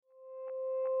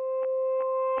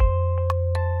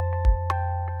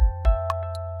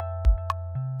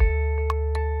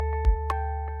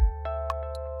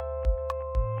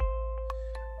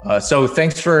So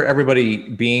thanks for everybody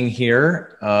being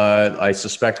here. I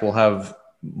suspect we'll have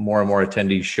more and more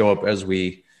attendees show up as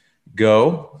we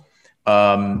go.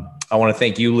 I want to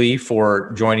thank you, Lee,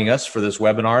 for joining us for this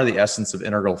webinar, The Essence of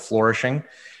Integral Flourishing.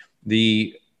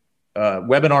 The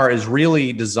webinar is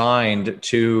really designed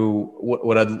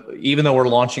to, even though we're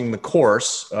launching the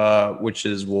course, which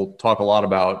is, we'll talk a lot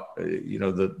about,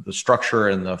 the structure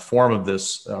and the form of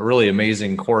this really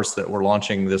amazing course that we're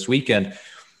launching this weekend.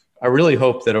 I really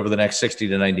hope that over the next 60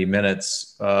 to 90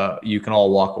 minutes, you can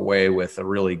all walk away with a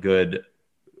really good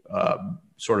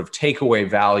sort of takeaway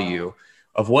value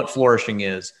of what flourishing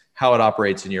is, how it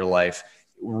operates in your life,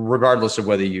 regardless of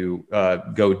whether you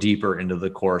go deeper into the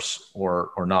course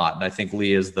or not. And I think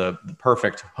Lee is the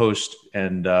perfect host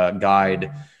and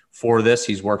guide for this.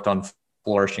 He's worked on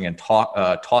flourishing and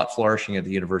taught flourishing at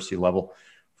the university level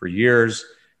for years.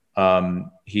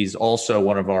 He's also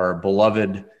one of our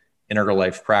beloved Integral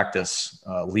Life Practice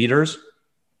leaders.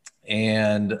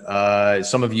 And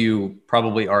some of you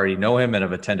probably already know him and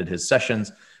have attended his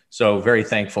sessions. So very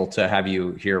thankful to have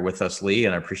you here with us, Lee,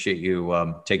 and I appreciate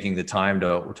you taking the time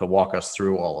to walk us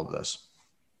through all of this.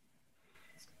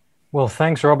 Well,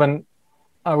 thanks, Robin.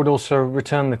 I would also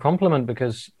return the compliment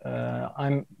because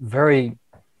I'm very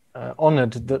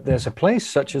honored that there's a place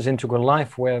such as Integral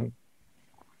Life where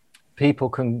people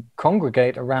can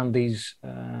congregate around these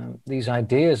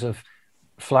ideas of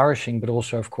flourishing, but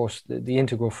also, of course, the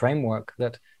integral framework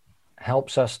that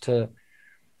helps us to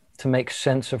make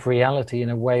sense of reality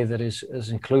in a way that is as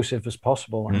inclusive as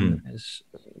possible and is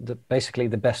basically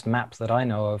the best map that I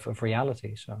know of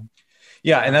reality. So.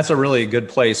 Yeah, and that's a really good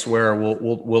place where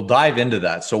we'll dive into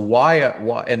that. So why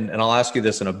and I'll ask you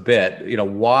this in a bit,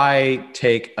 why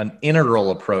take an integral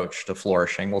approach to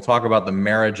flourishing? We'll talk about the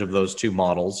marriage of those two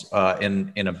models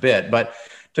in a bit, but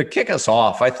to kick us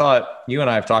off, I thought you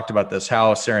and I have talked about this,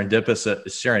 how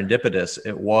serendipitous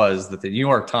it was that the New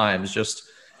York Times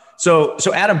so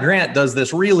Adam Grant does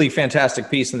this really fantastic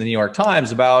piece in the New York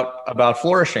Times about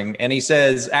flourishing. And he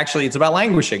says, actually, it's about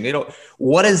languishing.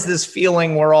 What is this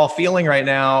feeling we're all feeling right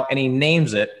now? And he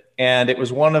names it. And it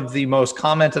was one of the most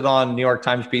commented on New York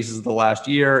Times pieces of the last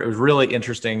year. It was really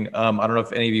interesting. I don't know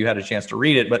if any of you had a chance to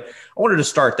read it, but I wanted to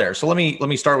start there. So let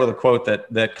me start with a quote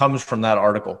that comes from that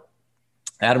article.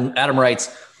 Adam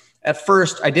writes, "At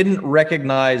first, I didn't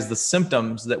recognize the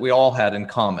symptoms that we all had in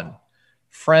common.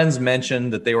 Friends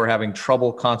mentioned that they were having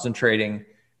trouble concentrating.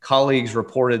 Colleagues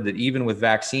reported that even with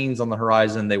vaccines on the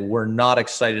horizon, they were not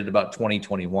excited about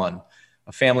 2021.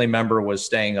 A family member was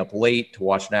staying up late to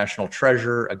watch National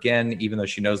Treasure again, even though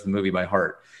she knows the movie by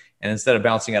heart. And instead of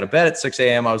bouncing out of bed at 6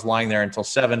 a.m., I was lying there until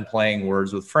 7 playing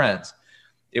Words with Friends.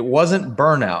 It wasn't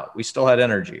burnout. We still had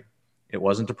energy. It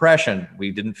wasn't depression.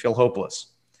 We didn't feel hopeless.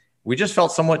 We just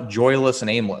felt somewhat joyless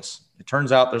and aimless. It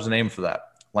turns out there's a name for that: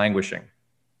 languishing.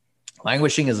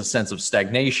 Languishing is a sense of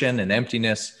stagnation and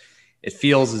emptiness. It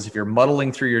feels as if you're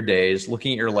muddling through your days,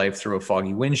 looking at your life through a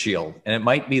foggy windshield, and it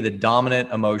might be the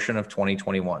dominant emotion of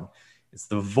 2021. It's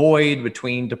the void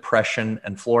between depression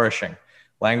and flourishing.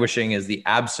 Languishing is the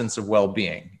absence of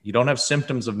well-being. You don't have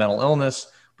symptoms of mental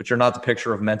illness, but you're not the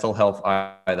picture of mental health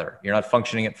either. You're not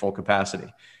functioning at full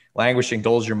capacity. Languishing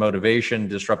dulls your motivation,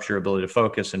 disrupts your ability to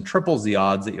focus, and triples the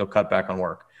odds that you'll cut back on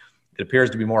work. It appears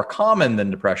to be more common than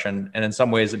depression, and in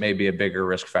some ways it may be a bigger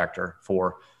risk factor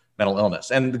for mental illness.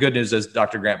 And the good news, as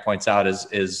Dr. Grant points out, is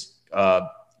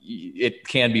it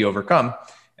can be overcome.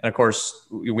 And of course,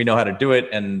 we know how to do it,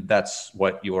 and that's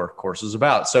what your course is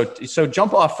about. So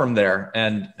jump off from there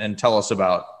and tell us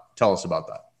about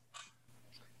that.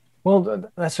 Well,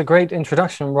 that's a great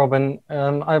introduction, Robin.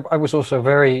 I was also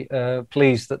very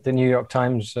pleased that the New York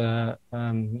Times sort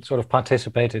of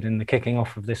participated in the kicking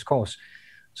off of this course.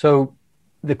 So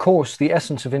the course, The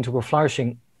Essence of Integral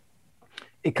Flourishing,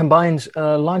 it combines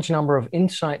a large number of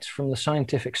insights from the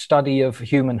scientific study of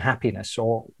human happiness,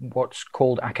 or what's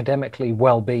called academically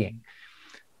well-being.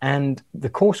 And the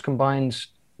course combines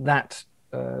that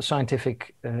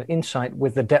scientific insight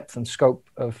with the depth and scope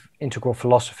of integral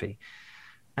philosophy.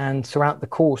 And throughout the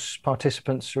course,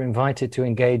 participants are invited to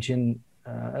engage in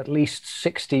at least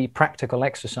 60 practical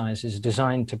exercises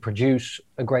designed to produce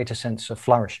a greater sense of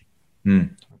flourishing.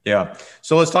 Yeah.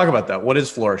 So let's talk about that. What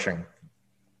is flourishing?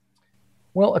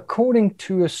 Well, according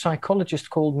to a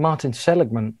psychologist called Martin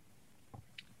Seligman,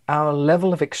 our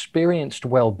level of experienced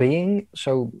well-being,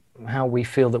 so how we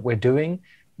feel that we're doing,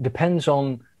 depends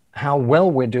on how well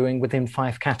we're doing within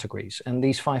 5 categories. And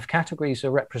these 5 categories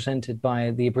are represented by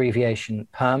the abbreviation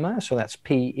PERMA. So that's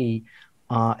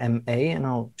P-E-R-M-A. And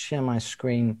I'll share my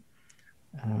screen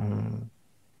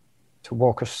to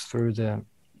walk us through the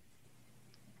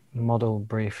model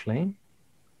briefly.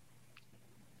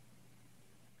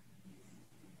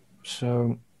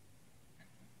 So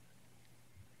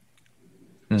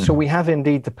we have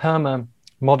indeed the PERMA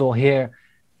model here,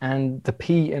 and the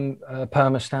P in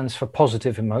PERMA stands for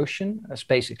positive emotion. That's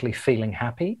basically feeling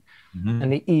happy. Mm-hmm.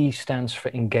 And the E stands for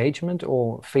engagement,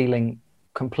 or feeling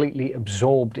completely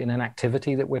absorbed in an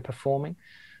activity that we're performing,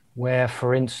 where,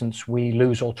 for instance, we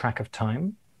lose all track of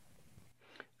time.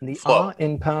 And the flow. R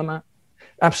in PERMA,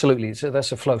 absolutely. So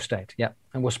that's a flow state. Yeah.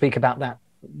 And we'll speak about that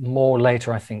more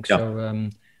later, I think. Yeah. So,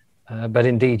 but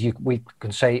indeed, we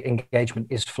can say engagement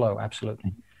is flow.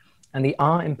 Absolutely. And the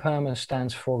R in PERMA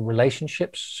stands for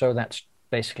relationships. So that's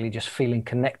basically just feeling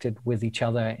connected with each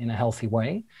other in a healthy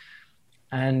way.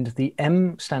 And the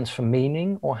M stands for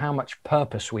meaning, or how much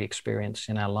purpose we experience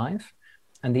in our life.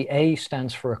 And the A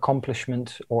stands for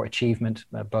accomplishment or achievement,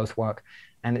 both work.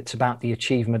 And it's about the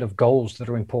achievement of goals that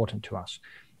are important to us.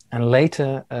 And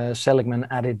later, Seligman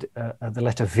added the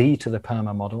letter V to the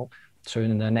PERMA model. So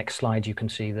in the next slide, you can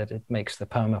see that it makes the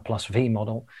PERMA plus V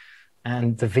model.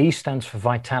 And the V stands for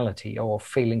vitality, or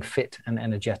feeling fit and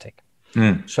energetic.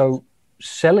 So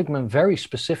Seligman very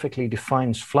specifically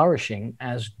defines flourishing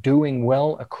as doing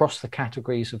well across the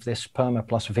categories of this PERMA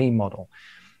plus V model.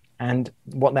 And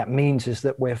what that means is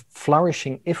that we're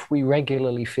flourishing if we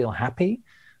regularly feel happy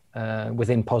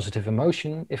within positive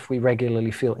emotion, if we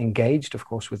regularly feel engaged, of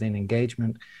course, within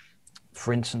engagement,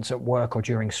 for instance, at work or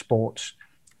during sports,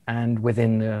 and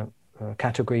within the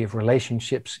category of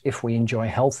relationships, if we enjoy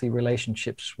healthy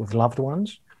relationships with loved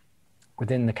ones,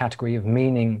 within the category of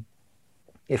meaning,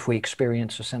 if we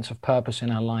experience a sense of purpose in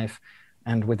our life,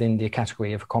 and within the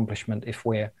category of accomplishment, if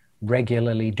we're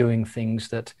regularly doing things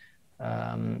that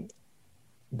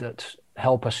that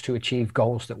help us to achieve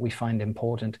goals that we find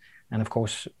important, and of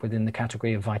course within the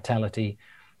category of vitality,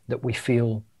 that we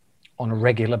feel on a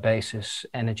regular basis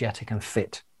energetic and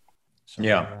fit. So,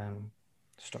 yeah.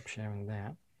 Stop sharing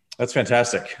that. That's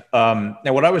fantastic. Now,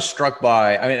 what I was struck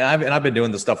by, I mean, I've been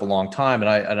doing this stuff a long time, and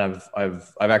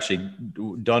I've actually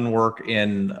done work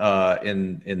in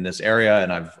this area,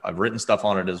 and I've written stuff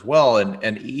on it as well.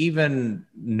 And even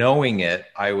knowing it,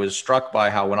 I was struck by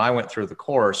how when I went through the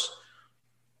course,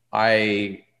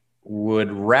 I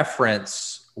would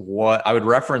reference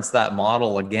that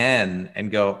model again and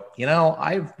go,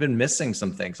 I've been missing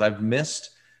some things. I've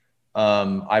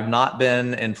not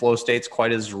been in flow states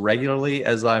quite as regularly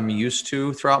as I'm used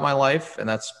to throughout my life. And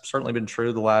that's certainly been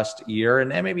true the last year and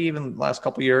maybe even the last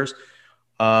couple of years.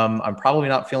 I'm probably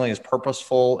not feeling as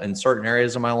purposeful in certain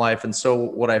areas of my life. And so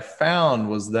what I found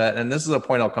was that, and this is a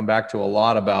point I'll come back to a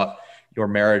lot about your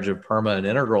marriage of PERMA and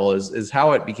integral, is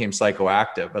how it became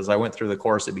psychoactive. As I went through the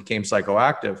course, it became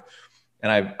psychoactive.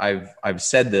 And I've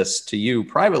said this to you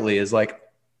privately, is like,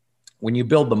 when you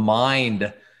build the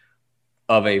mind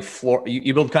of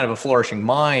you build kind of a flourishing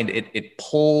mind, it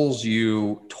pulls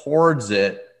you towards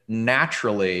it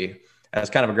naturally as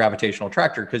kind of a gravitational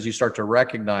attractor, because you start to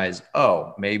recognize,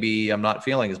 oh, maybe I'm not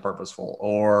feeling as purposeful,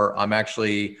 or I'm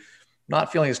actually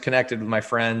not feeling as connected with my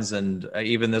friends. And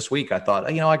even this week, I thought,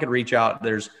 I could reach out.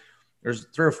 There's 3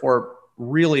 or 4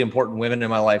 really important women in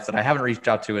my life that I haven't reached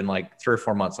out to in like 3 or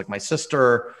 4 months, like my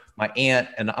sister, my aunt,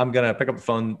 and I'm going to pick up the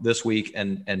phone this week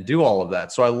and do all of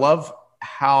that. So I love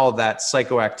how that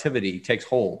psychoactivity takes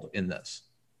hold in this.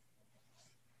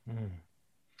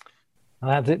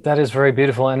 That is very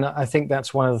beautiful. And I think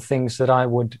that's one of the things that I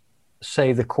would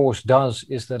say the course does,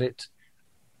 is that it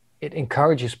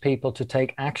encourages people to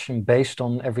take action based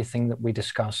on everything that we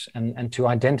discuss, and to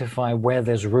identify where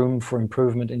there's room for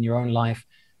improvement in your own life,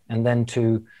 and then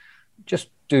to just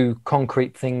do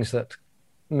concrete things that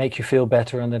make you feel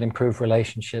better and that improve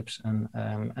relationships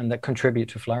and that contribute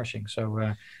to flourishing.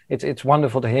 So it's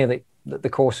wonderful to hear that the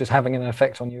course is having an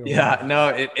effect on you. Yeah, no,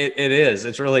 it is.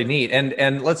 It's really neat.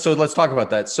 And let's talk about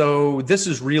that. So this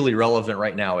is really relevant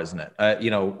right now, isn't it?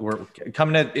 We're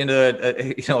coming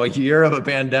into a year of a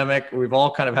pandemic. We've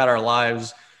all kind of had our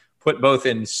lives put both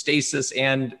in stasis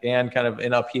and kind of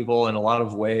in upheaval in a lot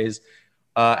of ways.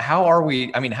 How are we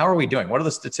doing? What are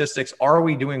the statistics? Are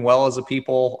we doing well as a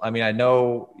people? I mean, I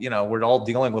know, we're all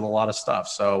dealing with a lot of stuff.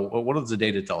 So what does the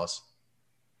data tell us?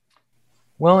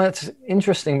 Well, it's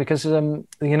interesting because the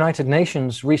United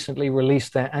Nations recently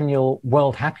released their annual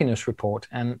World Happiness Report.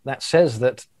 And that says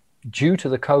that due to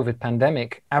the COVID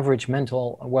pandemic, average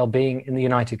mental well-being in the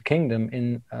United Kingdom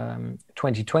in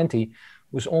 2020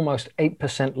 was almost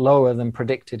 8% lower than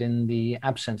predicted in the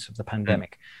absence of the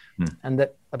pandemic. And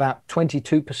that about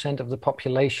 22% of the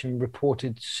population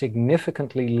reported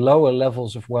significantly lower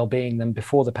levels of well-being than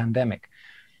before the pandemic.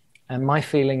 And my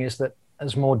feeling is that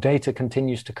as more data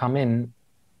continues to come in,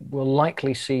 we'll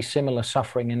likely see similar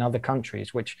suffering in other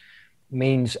countries, which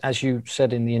means, as you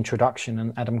said in the introduction,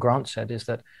 and Adam Grant said, is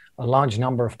that a large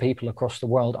number of people across the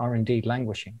world are indeed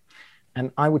languishing.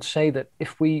 And I would say that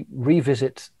if we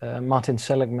revisit Martin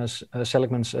Seligman's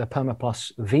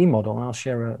Permaplus V model, and I'll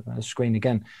share a screen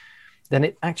again, then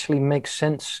it actually makes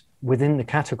sense within the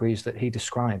categories that he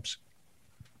describes.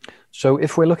 So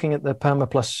if we're looking at the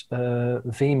Permaplus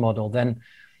V model, then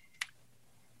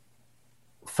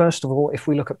first of all, if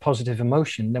we look at positive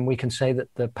emotion, then we can say that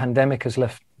the pandemic has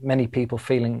left many people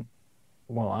feeling,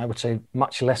 well, I would say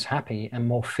much less happy and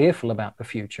more fearful about the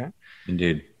future.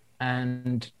 Indeed.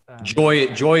 And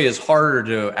joy is harder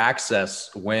to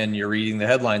access when you're reading the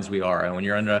headlines we are, and when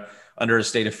you're under a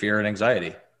state of fear and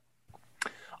anxiety.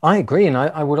 I agree. And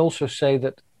I would also say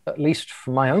that, at least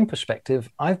from my own perspective,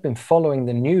 I've been following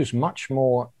the news much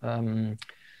more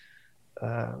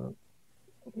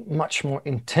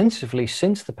intensively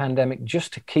since the pandemic,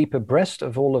 just to keep abreast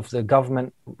of all of the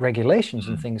government regulations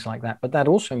and things like that. But that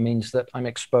also means that I'm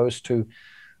exposed to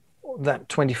that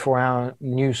 24-hour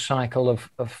news cycle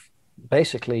of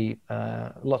basically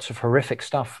lots of horrific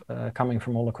stuff coming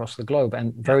from all across the globe,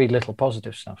 and very little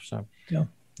positive stuff. So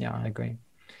yeah, I agree.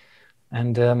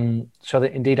 And so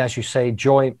that indeed, as you say,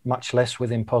 joy much less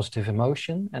within positive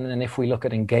emotion. And then if we look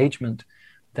at engagement,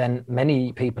 then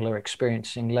many people are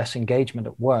experiencing less engagement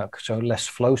at work, so less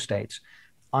flow states,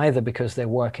 either because they're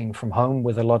working from home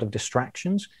with a lot of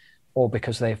distractions, or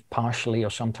because they've partially or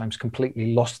sometimes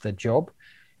completely lost their job,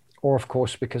 or of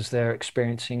course because they're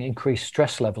experiencing increased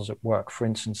stress levels at work. For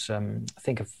instance,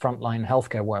 think of frontline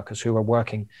healthcare workers who are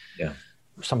working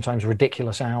sometimes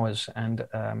ridiculous hours and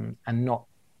not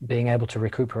being able to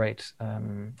recuperate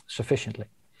sufficiently.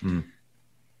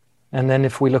 And then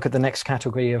if we look at the next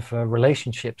category of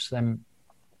relationships, then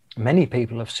many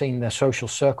people have seen their social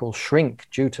circles shrink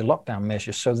due to lockdown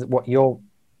measures. So that what you're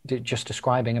just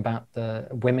describing about the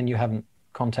women you haven't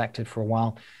contacted for a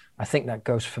while, I think that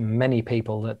goes for many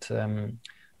people, that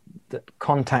that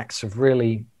contacts have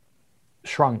really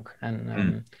shrunk.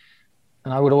 And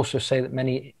I would also say that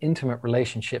many intimate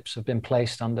relationships have been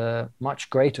placed under much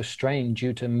greater strain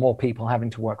due to more people having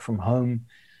to work from home,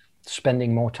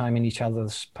 spending more time in each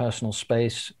other's personal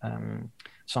space.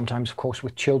 Sometimes, of course,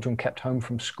 with children kept home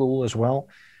from school as well.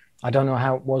 I don't know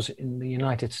how it was in the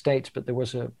United States, but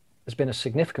there's been a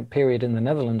significant period in the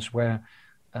Netherlands where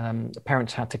the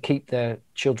parents had to keep their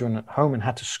children at home and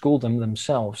had to school them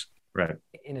themselves. Right.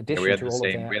 In addition we to all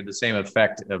of that, we had the same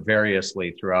effect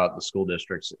variously throughout the school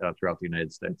districts throughout the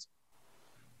United States.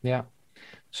 Yeah.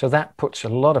 So that puts a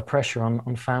lot of pressure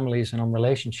on families and on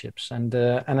relationships. And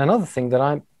another thing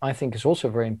that I think is also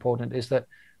very important is that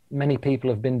many people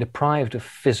have been deprived of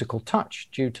physical touch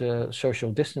due to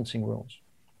social distancing rules.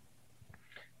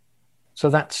 So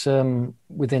that's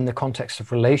within the context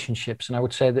of relationships. And I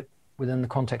would say that within the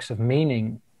context of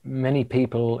meaning, many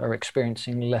people are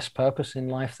experiencing less purpose in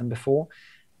life than before.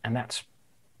 And that's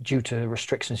due to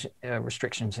restrictions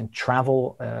in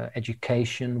travel,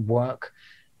 education, work,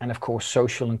 and of course,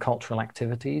 social and cultural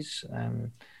activities.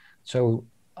 So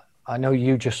I know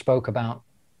you just spoke about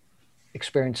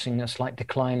experiencing a slight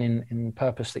decline in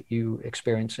purpose that you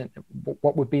experience.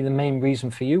 What would be the main reason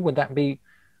for you? Would that be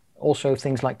also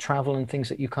things like travel and things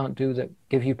that you can't do that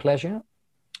give you pleasure?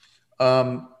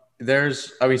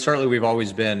 Certainly we've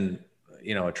always been,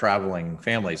 a traveling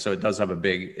family, so it does have a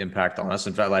big impact on us.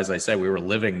 In fact, as I said, we were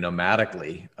living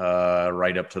nomadically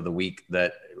right up to the week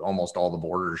that almost all the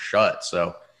borders shut.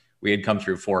 So we had come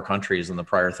through 4 countries in the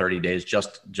prior 30 days,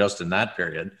 just in that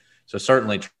period. So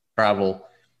certainly travel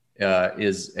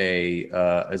is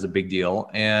a big deal.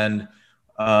 And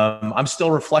I'm still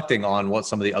reflecting on what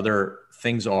some of the other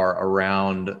things are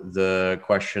around the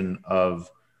question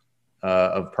of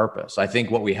purpose. I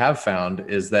think what we have found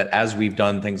is that as we've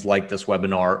done things like this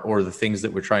webinar, or the things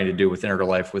that we're trying to do with Integral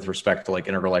Life with respect to like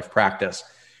Integral Life practice,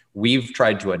 we've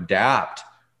tried to adapt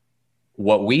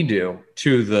what we do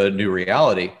to the new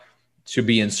reality to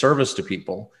be in service to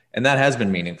people. And that has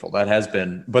been meaningful. But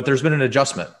there's been an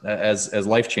adjustment. As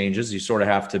life changes, you sort of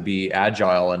have to be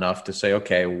agile enough to say,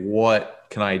 okay, what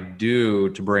can I do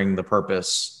to bring the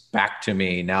purpose back to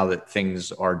me now that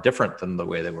things are different than the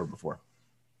way they were before?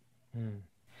 And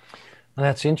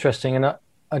that's interesting. And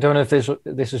I don't know if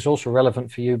this is also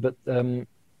relevant for you, but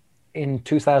in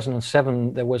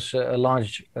 2007, there was a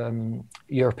large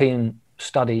European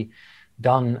study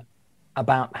done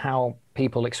about how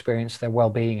people experience their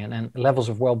well-being, and levels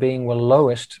of well-being were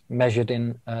lowest measured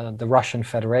in the Russian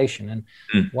Federation.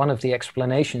 And one of the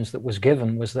explanations that was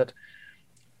given was that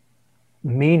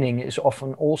meaning is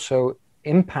often also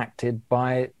impacted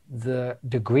by the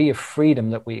degree of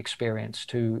freedom that we experience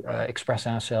to express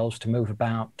ourselves, to move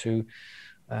about, to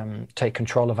take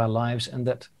control of our lives, and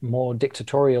that more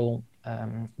dictatorial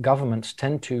governments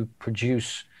tend to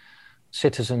produce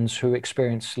citizens who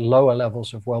experience lower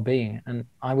levels of well-being. And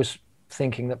I was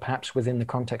thinking that perhaps within the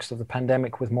context of the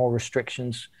pandemic, with more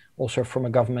restrictions also from a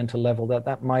governmental level,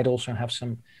 that might also have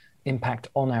some impact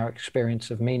on our experience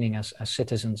of meaning as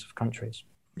citizens of countries.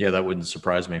 Yeah, that wouldn't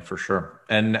surprise me for sure.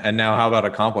 And now how about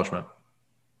accomplishment?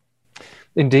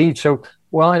 Indeed. So,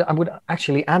 well, I would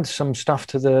actually add some stuff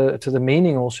to the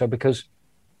meaning also, because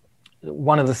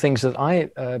one of the things that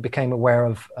I became aware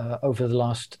of over the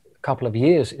last couple of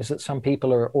years is that some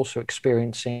people are also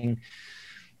experiencing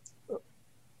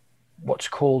what's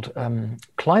called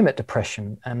climate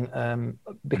depression, and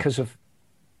because of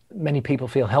many people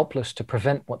feel helpless to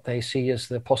prevent what they see as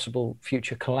the possible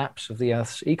future collapse of the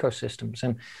Earth's ecosystems.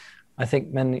 And I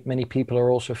think many people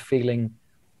are also feeling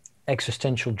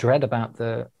existential dread about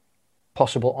the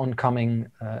possible oncoming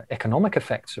economic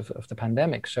effects of the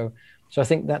pandemic. So I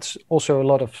think that's also a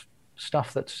lot of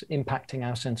stuff that's impacting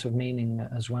our sense of meaning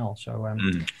as well. So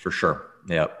for sure.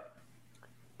 Yeah.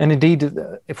 And indeed,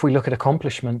 if we look at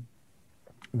accomplishment,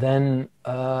 then,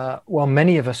 well,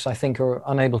 many of us, I think, are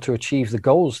unable to achieve the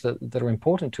goals that are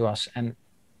important to us. And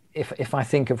if I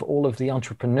think of all of the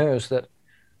entrepreneurs that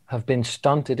have been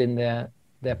stunted in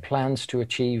their plans to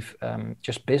achieve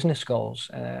just business goals,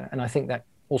 and I think that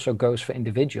also goes for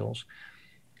individuals.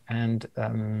 And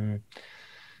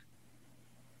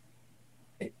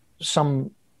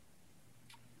some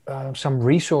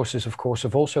resources, of course,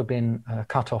 have also been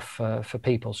cut off for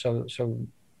people. So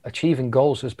achieving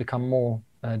goals has become more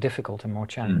difficult and more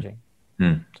challenging.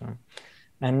 So,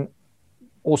 and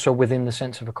also within the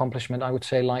sense of accomplishment, I would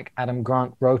say, like Adam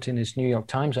Grant wrote in his New York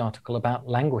Times article about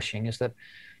languishing, is that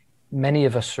many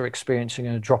of us are experiencing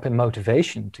a drop in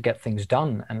motivation to get things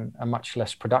done and are much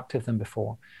less productive than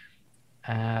before.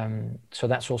 So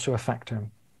that's also a factor.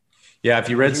 Yeah, if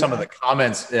you read some of the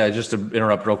comments, just to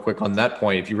interrupt real quick on that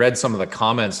point, if you read some of the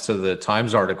comments to the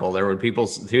Times article, there were people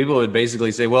would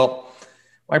basically say, well,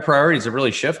 my priorities have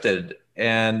really shifted,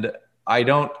 and I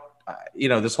don't,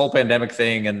 this whole pandemic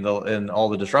thing and all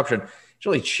the disruption, it's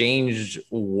really changed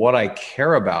what I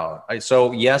care about.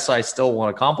 So yes, I still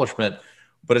want accomplishment,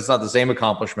 but it's not the same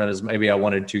accomplishment as maybe I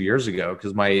wanted 2 years ago,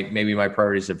 because maybe my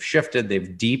priorities have shifted.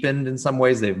 They've deepened in some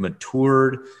ways. They've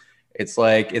matured. It's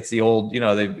like, it's the old,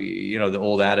 the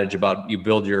old adage about you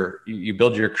build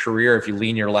your career if you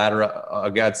lean your ladder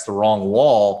against the wrong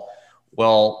wall.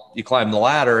 Well, you climb the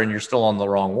ladder and you're still on the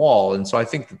wrong wall. And so I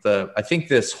think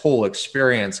this whole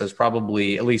experience has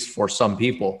probably, at least for some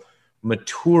people,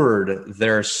 matured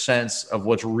their sense of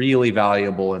what's really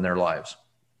valuable in their lives.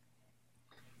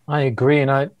 I agree.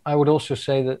 And I would also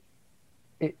say that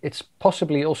it's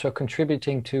possibly also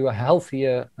contributing to a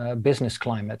healthier business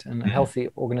climate and a healthy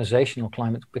organizational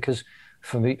climate, because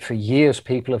for years,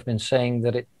 people have been saying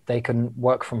that they can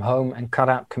work from home and cut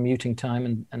out commuting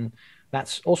time. And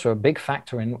that's also a big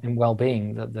factor in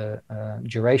well-being, the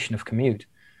duration of commute.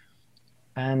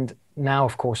 And now,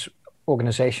 of course,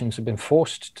 organizations have been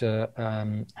forced to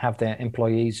have their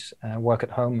employees work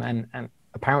at home, and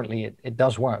apparently it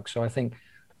does work. So I think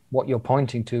what you're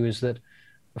pointing to is that,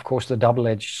 of course, the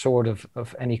double-edged sword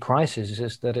of any crisis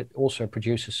is that it also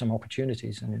produces some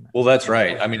opportunities. Well, that's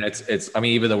right. I mean,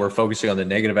 even though we're focusing on the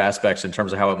negative aspects in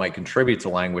terms of how it might contribute to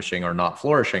languishing or not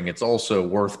flourishing, it's also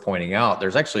worth pointing out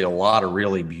there's actually a lot of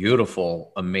really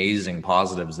beautiful, amazing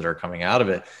positives that are coming out of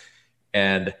it.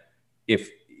 And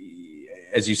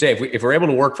as you say, if we're able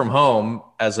to work from home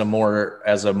as a more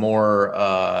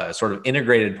sort of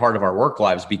integrated part of our work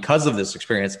lives because of this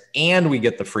experience, and we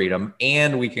get the freedom,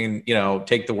 and we can,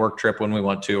 take the work trip when we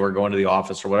want to, or go into the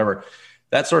office or whatever,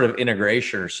 that sort of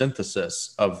integration or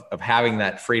synthesis of having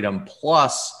that freedom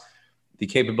plus the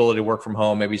capability to work from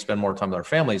home, maybe spend more time with our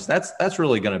families, that's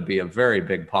really going to be a very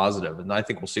big positive. And I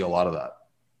think we'll see a lot of that.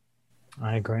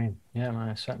 I agree. Yeah,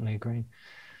 I certainly agree.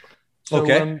 So,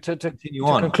 okay. To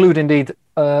conclude, indeed,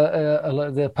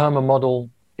 the PERMA model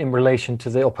in relation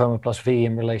to or PERMA plus V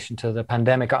in relation to the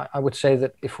pandemic, I would say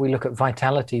that if we look at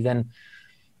vitality, then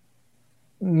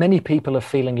many people are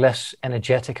feeling less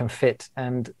energetic and fit.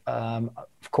 And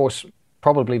of course,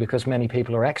 probably because many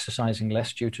people are exercising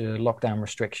less due to lockdown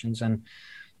restrictions. And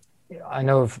I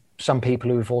know of some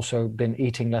people who have also been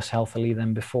eating less healthily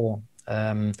than before.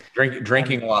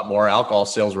 Drinking a lot more. Alcohol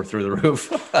sales were through the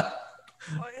roof.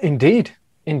 Indeed.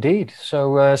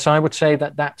 So I would say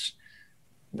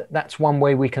that's one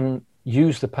way we can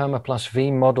use the PERMA plus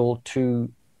V model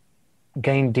to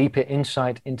gain deeper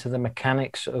insight into the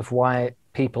mechanics of why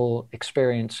people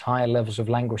experience higher levels of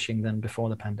languishing than before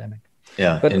the pandemic.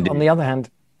 Yeah. But indeed. On the other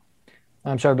hand,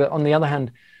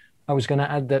 I was going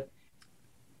to add that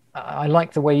I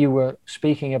like the way you were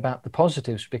speaking about the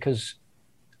positives, because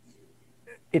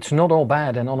it's not all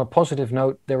bad. And on a positive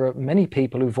note, there are many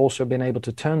people who've also been able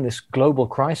to turn this global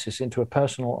crisis into a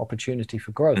personal opportunity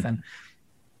for growth. And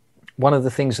one of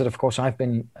the things that, of course, I've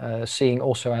been seeing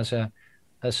also as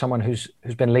someone who's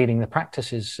been leading the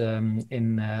practices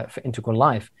for Integral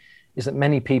Life, is that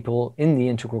many people in the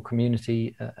Integral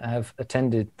community have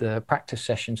attended the practice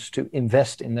sessions to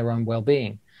invest in their own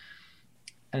well-being.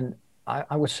 And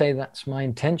I would say that's my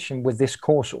intention with this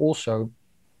course also,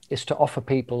 is to offer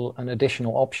people an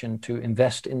additional option to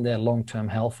invest in their long-term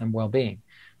health and well-being,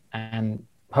 and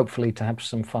hopefully to have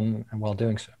some fun while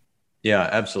doing so. Yeah,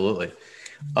 absolutely.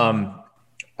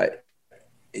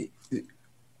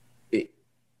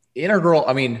 Integral,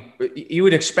 I mean, you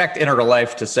would expect Integral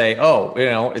Life to say, oh, you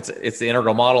know, it's the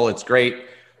Integral model, it's great.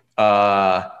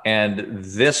 And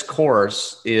this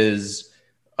course is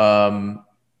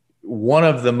one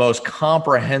of the most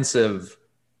comprehensive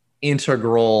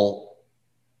integral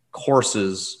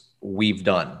courses we've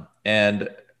done. And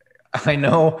I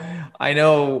know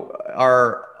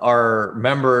our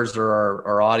members or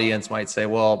our audience might say,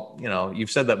 well, you know,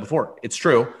 you've said that before. It's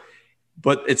true.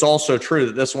 But it's also true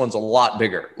that this one's a lot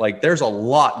bigger. Like, there's a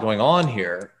lot going on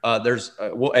here.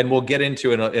 And we'll get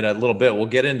into in a little bit. We'll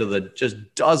get into the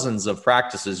just dozens of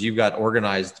practices you've got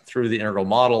organized through the Integral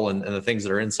model and the things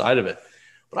that are inside of it.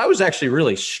 But I was actually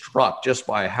really struck just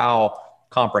by how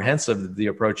comprehensive the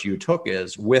approach you took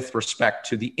is with respect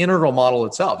to the Integral model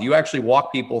itself. You actually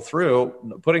walk people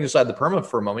through, putting aside the PERMA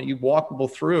for a moment, you walk people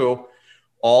through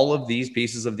all of these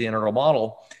pieces of the Integral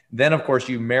model. Then, of course,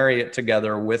 you marry it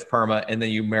together with PERMA, and then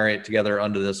you marry it together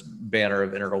under this banner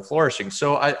of Integral Flourishing.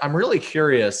 So I'm really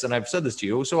curious, and I've said this to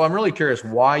you, so I'm really curious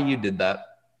why you did that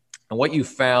and what you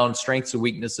found, strengths and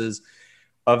weaknesses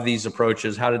of these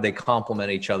approaches. How did they complement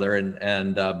each other?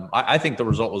 And I think the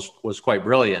result was quite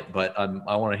brilliant, but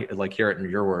I want to hear it in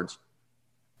your words.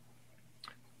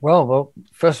 Well,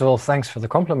 first of all, thanks for the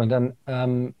compliment.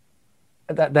 And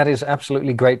that is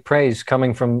absolutely great praise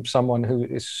coming from someone who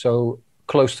is so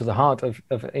close to the heart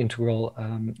of Integral,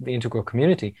 the Integral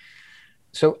community.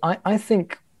 So I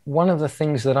think one of the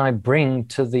things that I bring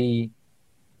to the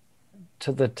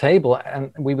table,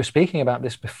 and we were speaking about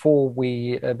this before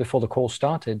the call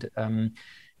started,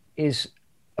 is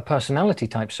a personality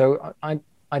type. So I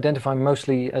identify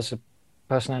mostly as a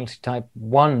personality type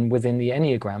 1 within the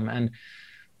Enneagram, and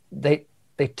they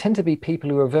tend to be people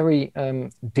who are very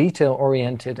detail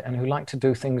oriented and who like to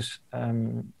do things.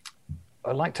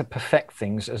 I like to perfect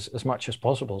things as much as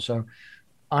possible. So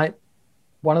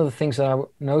one of the things that I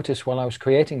noticed while I was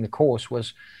creating the course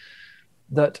was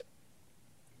that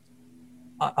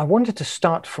I wanted to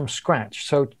start from scratch.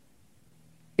 So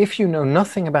if you know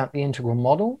nothing about the Integral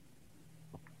model,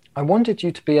 I wanted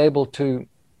you to be able to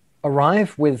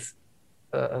arrive with,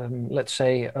 let's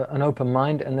say, an open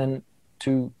mind, and then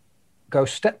to go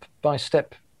step by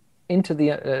step into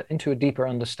a deeper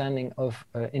understanding of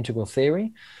integral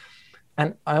theory.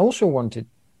 And I also wanted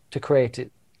to create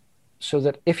it so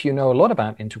that if you know a lot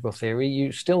about integral theory,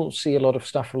 you still see a lot of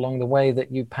stuff along the way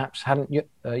that you perhaps hadn't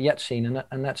yet seen.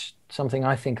 And that's something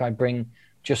I think I bring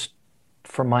just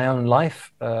from my own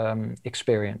life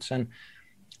experience. And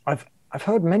I've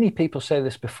heard many people say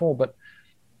this before, but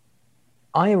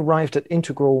I arrived at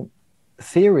integral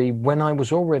theory when I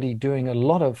was already doing a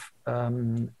lot of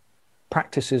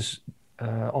practices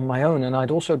on my own. And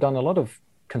I'd also done a lot of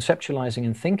conceptualizing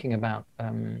and thinking about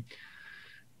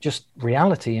just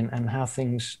reality and how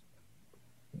things,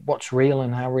 what's real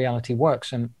and how reality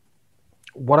works. And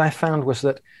what I found was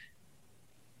that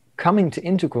coming to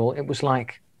Integral, it was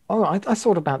like, oh, I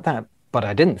thought about that, but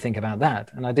I didn't think about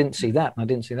that, and I didn't see that, and I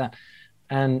didn't see that.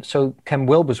 And so Ken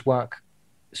Wilber's work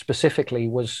specifically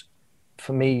was,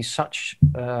 for me, such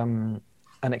an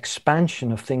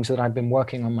expansion of things that I've been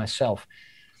working on myself.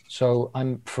 So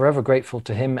I'm forever grateful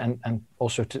to him, and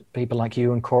also to people like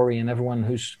you and Corey and everyone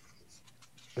who's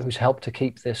helped to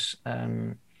keep this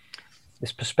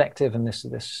this perspective and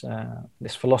this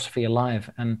philosophy alive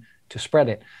and to spread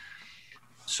it.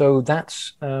 So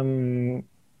that's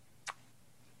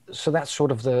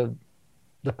sort of the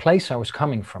place I was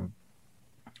coming from,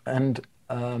 and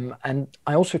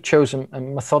I also chose a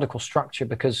methodical structure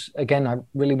because, again, I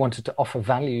really wanted to offer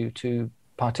value to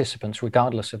participants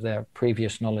regardless of their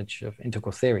previous knowledge of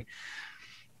integral theory.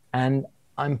 And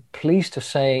I'm pleased to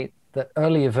say that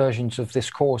earlier versions of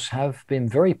this course have been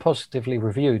very positively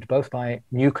reviewed, both by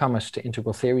newcomers to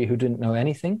integral theory who didn't know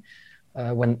anything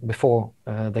before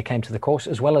they came to the course,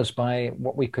 as well as by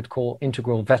what we could call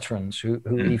integral veterans who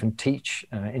even teach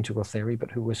integral theory, but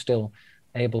who were still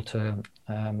able to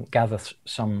gather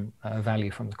some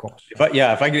value from the course. If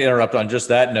I could interrupt on just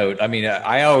that note, I mean,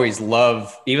 I always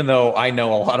love, even though I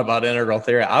know a lot about integral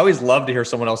theory, I always love to hear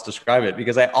someone else describe it,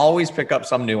 because I always pick up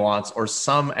some nuance or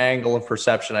some angle of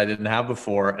perception I didn't have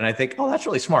before. And I think, oh, that's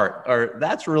really smart, or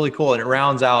that's really cool. And it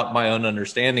rounds out my own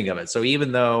understanding of it. So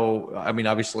even though, I mean,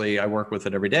 obviously I work with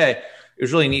it every day, it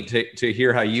was really neat to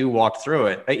hear how you walked through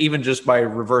it, even just by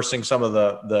reversing some of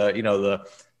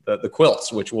the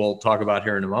quilts, which we'll talk about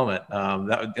here in a moment.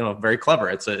 That, very clever.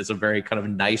 It's a very kind of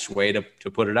nice way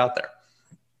to put it out there.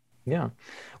 Yeah.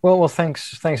 Well,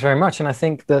 thanks very much. And I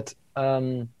think that,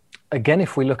 again,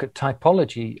 if we look at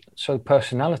typology, so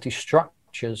personality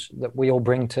structures that we all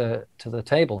bring to the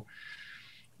table,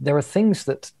 there are things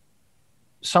that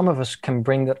some of us can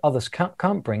bring that others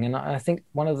can't bring. And I think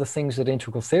one of the things that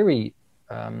integral theory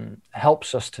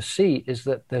helps us to see is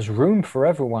that there's room for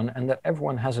everyone, and that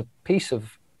everyone has a piece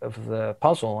of the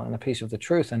puzzle and a piece of the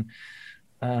truth.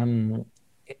 And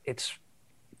it's,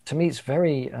 to me, it's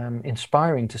very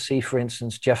inspiring to see, for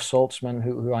instance, Jeff Saltzman,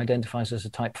 who identifies as a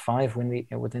type 5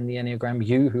 within the Enneagram,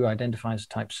 you, who identifies as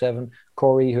type 7,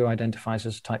 Corey, who identifies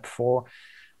as a type 4,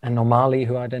 and Normali,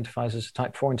 who identifies as a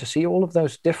type 4, and to see all of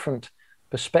those different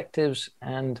perspectives,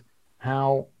 and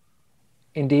how,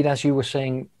 indeed, as you were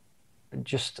saying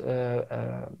just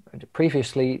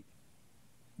previously,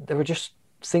 there are just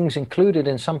things included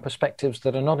in some perspectives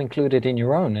that are not included in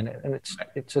your own, and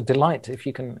it's a delight if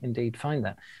you can indeed find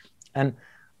that. And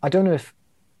I don't know if,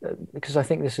 because I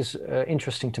think this is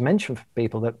interesting to mention for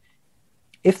people, that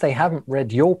if they haven't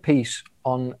read your piece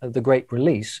on the Great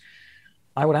Release,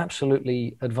 I would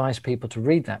absolutely advise people to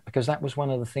read that, because that was one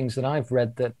of the things that I've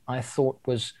read that I thought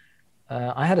was,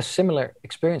 I had a similar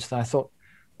experience that I thought,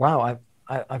 wow,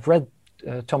 I've read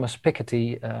Thomas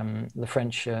Piketty, the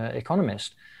French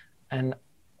economist, and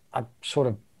I sort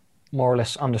of more or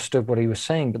less understood what he was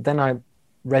saying. But then I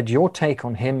read your take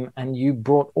on him, and you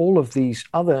brought all of these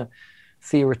other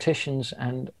theoreticians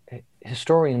and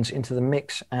historians into the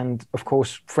mix, and of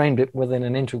course framed it within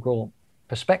an integral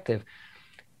perspective.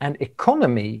 And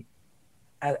economy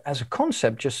as a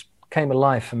concept just came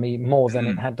alive for me more than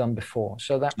it had done before.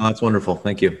 So that's wonderful.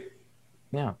 Thank you.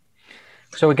 Yeah.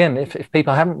 So again, if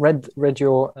people haven't read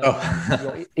your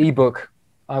ebook,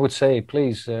 I would say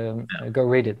please go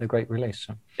read it, The Great Release.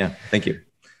 So. Yeah, thank you.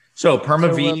 So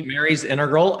PermaV marries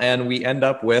integral, and we end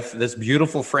up with this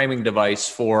beautiful framing device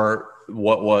for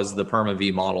what was the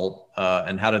PermaV model.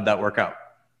 And how did that work out?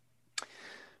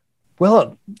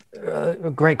 Well,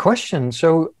 a great question.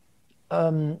 So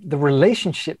the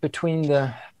relationship between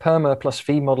the PERMA plus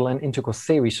V model and integral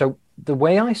theory. So the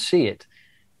way I see it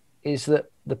is that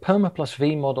the PERMA plus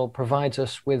V model provides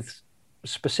us with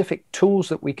specific tools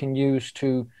that we can use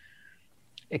to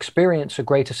experience a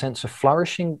greater sense of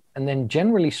flourishing, and then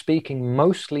generally speaking,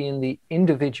 mostly in the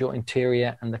individual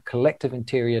interior and the collective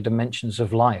interior dimensions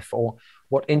of life, or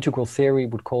what integral theory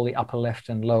would call the upper left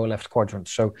and lower left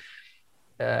quadrants. So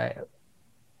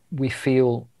we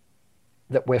feel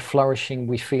that we're flourishing,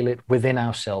 we feel it within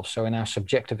ourselves, so in our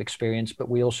subjective experience, but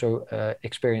we also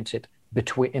experience it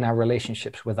in our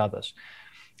relationships with others.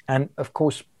 And of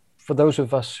course, for those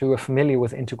of us who are familiar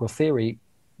with integral theory,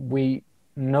 we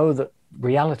know that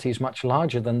reality is much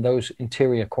larger than those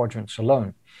interior quadrants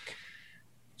alone.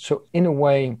 So in a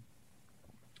way,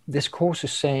 this course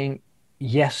is saying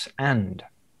yes and.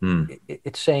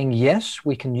 It's saying, yes,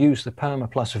 we can use the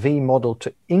PERMA plus V model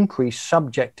to increase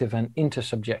subjective and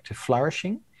intersubjective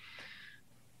flourishing.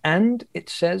 And it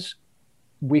says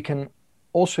we can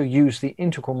also use the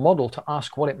integral model to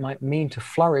ask what it might mean to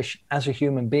flourish as a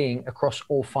human being across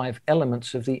all 5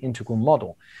 elements of the integral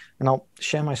model. And I'll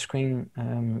share my screen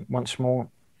once more.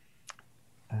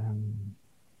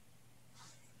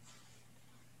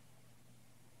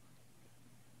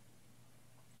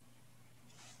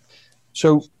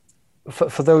 So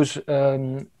for those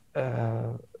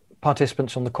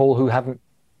participants on the call who haven't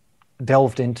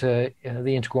delved into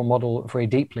the integral model very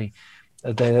deeply,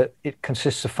 it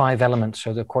consists of 5 elements.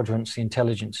 So the quadrants, the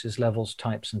intelligences, levels,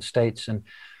 types, and states. And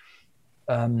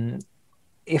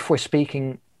if we're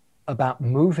speaking about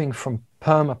moving from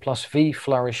PERMA plus V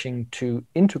flourishing to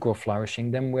integral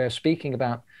flourishing, then we're speaking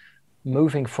about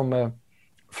moving from a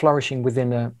flourishing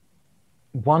within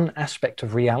one aspect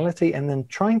of reality, and then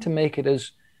trying to make it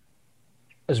as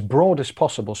broad as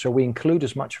possible. So we include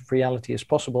as much of reality as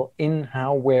possible in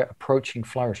how we're approaching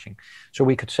flourishing. So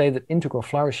we could say that integral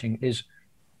flourishing is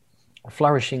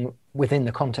flourishing within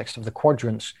the context of the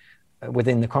quadrants,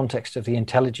 within the context of the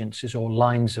intelligences or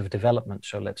lines of development.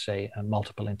 So let's say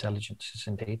multiple intelligences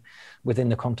indeed, within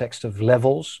the context of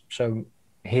levels. So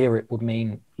here it would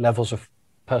mean levels of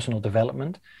personal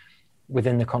development,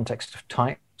 within the context of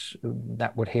types,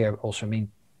 that would here also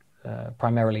mean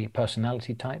primarily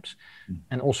personality types,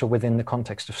 and also within the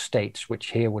context of states, which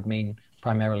here would mean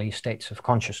primarily states of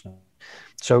consciousness.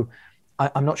 So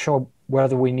I'm not sure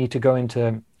whether we need to go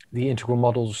into the integral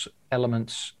models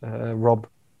elements. Rob,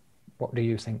 what do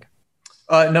you think?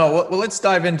 No, well, let's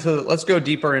go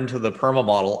deeper into the PERMA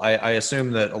model. I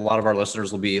assume that a lot of our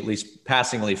listeners will be at least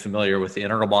passingly familiar with the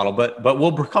integral model, but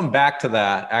we'll come back to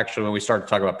that actually when we start to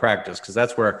talk about practice, because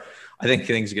that's where I think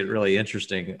things get really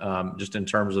interesting, just in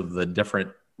terms of the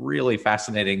different really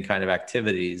fascinating kind of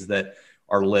activities that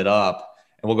are lit up.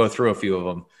 And we'll go through a few of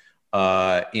them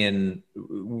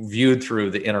viewed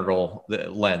through the integral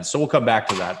lens. So we'll come back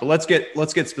to that, but let's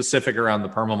get specific around the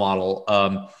PERMA model.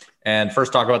 And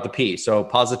first talk about the P. So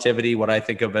positivity, what I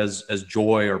think of as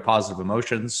joy or positive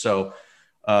emotions. So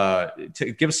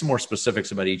to give us some more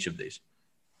specifics about each of these.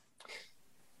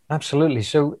 Absolutely.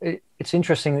 So it's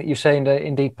interesting that you say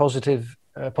indeed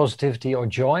positivity or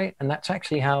joy. And that's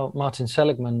actually how Martin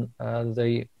Seligman,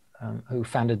 who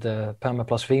founded the PERMA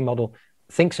plus V model,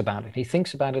 thinks about it. He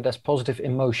thinks about it as positive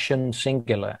emotion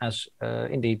singular, as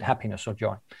indeed happiness or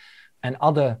joy. And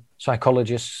other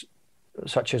psychologists,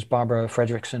 such as Barbara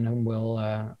Fredrickson, whom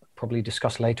we'll probably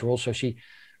discuss later also, she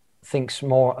thinks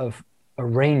more of a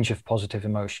range of positive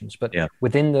emotions. But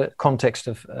within the context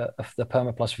of the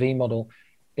PERMA plus V model,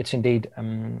 it's indeed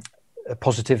a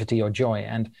positivity or joy.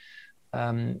 And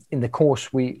in the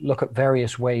course, we look at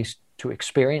various ways to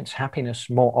experience happiness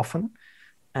more often.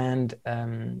 And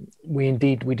we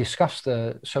discuss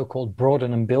the so-called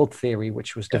broaden and build theory,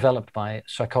 which was developed by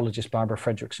psychologist Barbara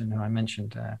Fredrickson, who I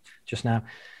mentioned just now.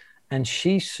 And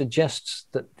she suggests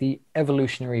that the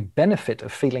evolutionary benefit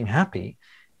of feeling happy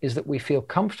is that we feel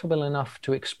comfortable enough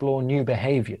to explore new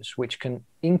behaviors, which can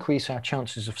increase our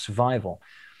chances of survival.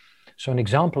 So an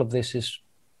example of this is,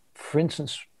 for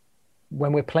instance,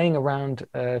 when we're playing around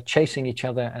chasing each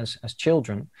other as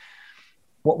children,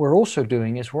 what we're also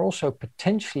doing is we're also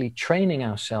potentially training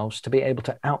ourselves to be able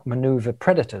to outmaneuver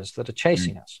predators that are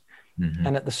chasing us. Mm-hmm.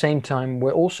 And at the same time,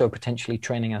 we're also potentially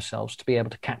training ourselves to be able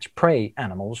to catch prey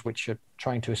animals which are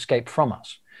trying to escape from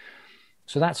us.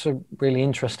 So that's a really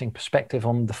interesting perspective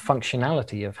on the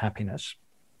functionality of happiness.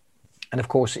 And of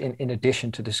course, in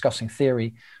addition to discussing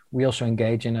theory, we also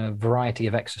engage in a variety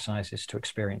of exercises to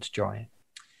experience joy.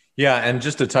 Yeah, and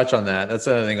just to touch on that, that's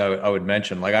another thing I would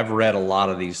mention. Like, I've read a lot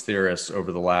of these theorists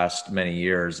over the last many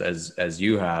years, as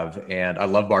you have, and I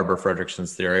love Barbara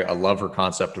Fredrickson's theory. I love her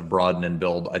concept of broaden and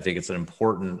build. I think it's an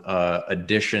important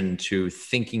addition to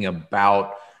thinking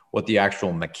about what the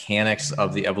actual mechanics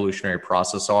of the evolutionary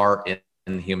process are in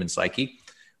the human psyche.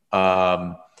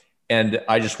 And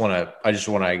I just want to,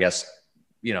 I guess,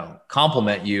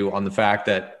 compliment you on the fact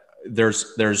that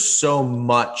there's so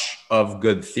much of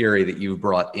good theory that you've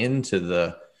brought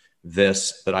into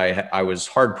this that I was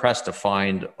hard pressed to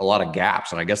find a lot of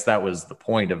gaps. And I guess that was the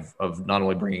point of not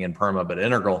only bringing in PERMA, but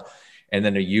integral, and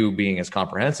then you being as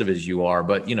comprehensive as you are.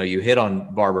 But, you hit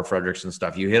on Barbara Fredrickson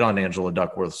stuff. You hit on Angela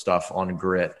Duckworth stuff on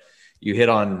grit. You hit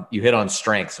on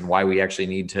strengths and why we actually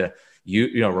need to,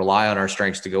 rely on our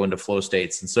strengths to go into flow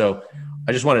states. And so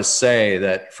I just want to say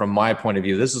that from my point of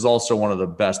view, this is also one of the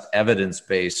best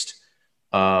evidence-based,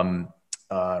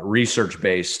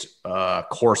 research-based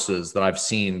courses that I've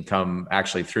seen come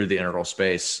actually through the integral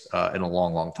space in a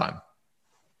long, long time.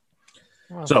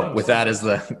 Well, so thanks. With that as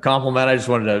the compliment, I just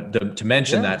wanted to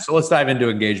mention that. So let's dive into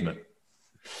engagement.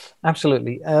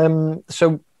 Absolutely.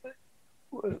 So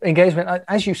engagement,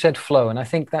 as you said, flow, and I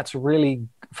think that's really,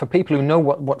 for people who know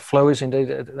what flow is, indeed,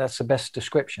 that's the best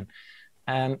description.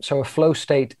 So a flow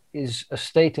state is a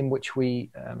state in which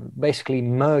we basically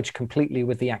merge completely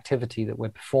with the activity that we're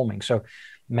performing. So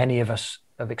many of us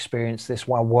have experienced this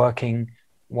while working,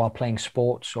 while playing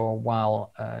sports, or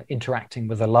while interacting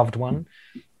with a loved one,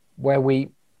 where we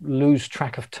lose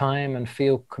track of time and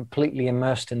feel completely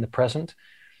immersed in the present.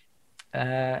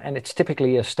 And it's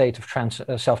typically a state of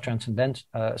self-transcendence.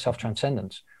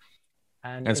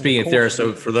 And speaking of theorists,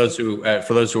 so for those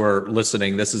who are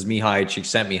listening, this is Mihai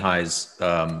Csikszentmihalyi's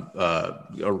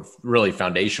a really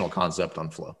foundational concept on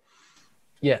flow.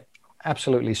 Yeah,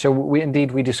 absolutely. So we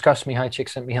discuss Mihai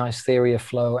Csikszentmihalyi's theory of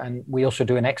flow, and we also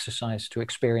do an exercise to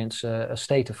experience a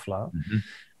state of flow. Mm-hmm.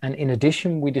 And in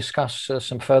addition, we discuss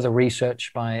some further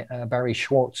research by Barry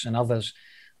Schwartz and others,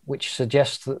 which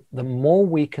suggests that the more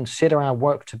we consider our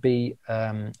work to be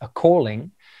a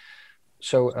calling,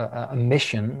 so a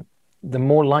mission, the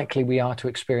more likely we are to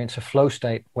experience a flow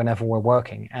state whenever we're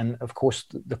working. And of course,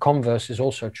 the converse is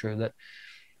also true, that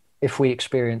if we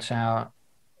experience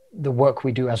the work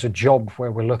we do as a job,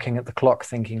 where we're looking at the clock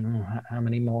thinking, how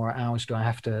many more hours do I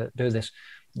have to do this?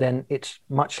 then it's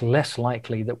much less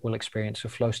likely that we'll experience a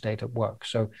flow state at work.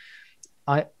 So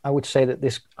I would say that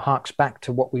this harks back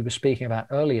to what we were speaking about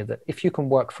earlier, that if you can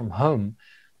work from home,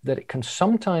 that it can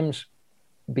sometimes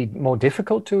be more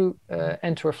difficult to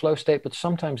enter a flow state, but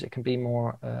sometimes it can be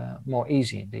more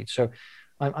easy indeed. So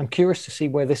I'm curious to see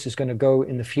where this is going to go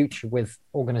in the future with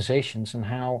organizations, and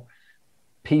how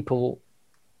people's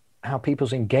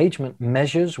engagement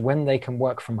measures when they can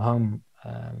work from home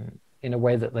in a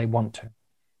way that they want to.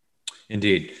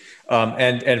 Indeed.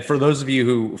 And for those of you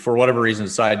who, for whatever reason,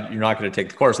 decide you're not going to take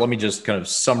the course, let me just kind of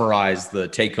summarize the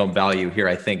take-home value here,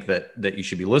 I think that you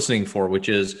should be listening for, which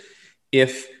is,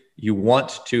 if you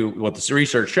want to, what this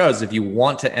research shows, if you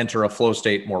want to enter a flow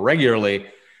state more regularly,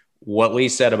 what Lee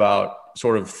said about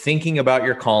sort of thinking about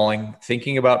your calling,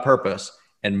 thinking about purpose,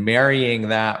 and marrying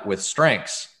that with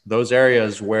strengths, those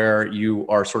areas where you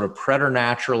are sort of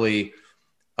preternaturally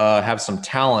have some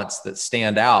talents that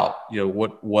stand out,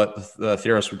 what the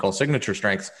theorists would call signature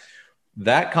strengths,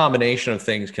 that combination of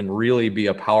things can really be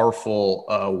a powerful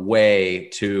way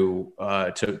to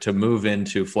move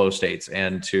into flow states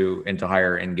and into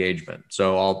higher engagement.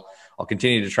 So I'll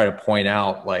continue to try to point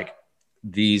out like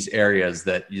these areas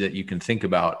that you can think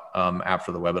about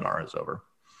after the webinar is over.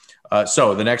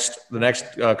 So the next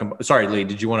sorry, Lee,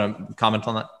 did you want to comment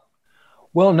on that?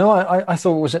 Well, no, I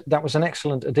thought that was an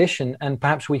excellent addition, and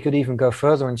perhaps we could even go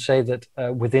further and say that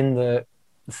within the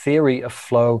theory of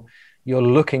flow, you're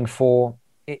looking for,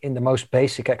 in the most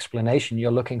basic explanation,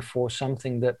 you're looking for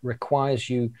something that requires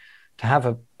you to have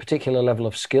a particular level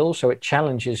of skill. So it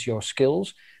challenges your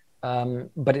skills,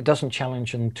 but it doesn't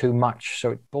challenge them too much.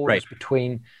 So it borders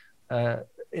between,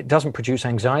 it doesn't produce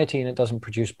anxiety and it doesn't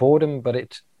produce boredom, but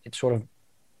it sort of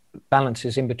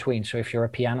balances in between. So if you're a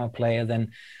piano player,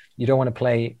 then you don't want to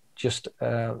play just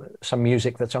some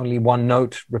music that's only one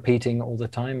note repeating all the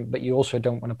time, but you also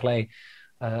don't want to play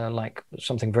like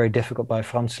something very difficult by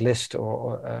Franz Liszt,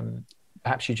 or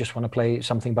perhaps you just want to play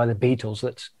something by the Beatles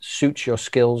that suits your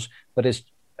skills, but is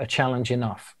a challenge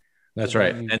enough. That's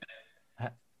right.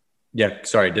 Yeah,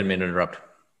 sorry, didn't mean to interrupt.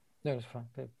 No, it's fine.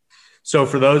 Good. So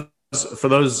for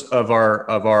those of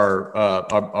our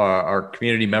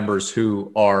community members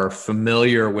who are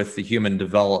familiar with the human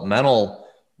developmental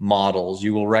models,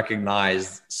 you will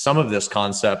recognize some of this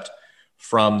concept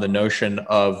from the notion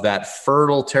of that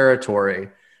fertile territory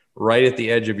right at the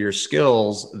edge of your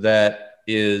skills that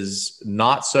is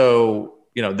not so,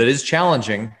 that is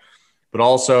challenging, but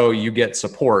also you get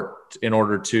support in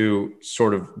order to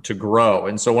sort of to grow.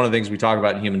 And so one of the things we talk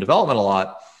about in human development a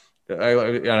lot,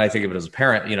 and I think of it as a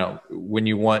parent, when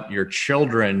you want your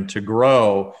children to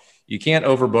grow, you can't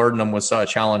overburden them with a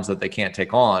challenge that they can't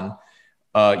take on.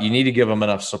 You need to give them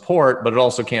enough support, but it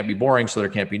also can't be boring, so there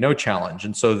can't be no challenge.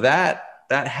 And so that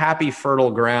happy,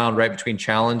 fertile ground right between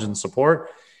challenge and support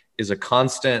is a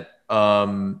constant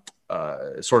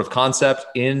sort of concept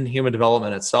in human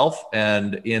development itself,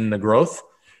 and in the growth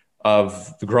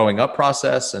of the growing up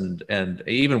process, and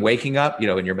even waking up,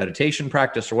 in your meditation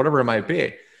practice or whatever it might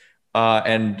be.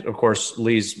 And of course,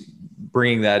 Lee's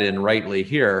bringing that in rightly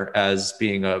here as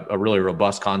being a really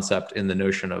robust concept in the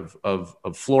notion of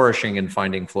flourishing and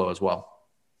finding flow as well.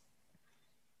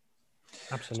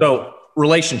 Absolutely. So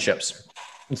relationships.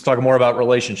 Let's talk more about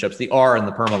relationships, the R in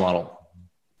the PERMA model.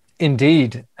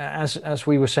 Indeed. As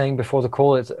we were saying before the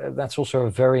call, that's also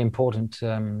a very important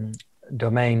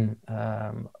domain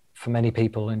for many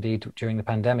people, indeed, during the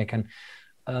pandemic.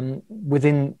 And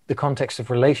within the context of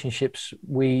relationships,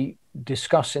 we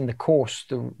discuss in the course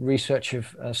the research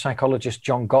of psychologist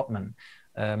John Gottman,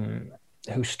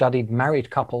 who studied married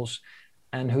couples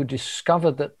and who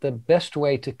discovered that the best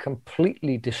way to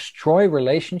completely destroy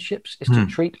relationships is to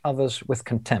treat others with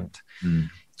contempt.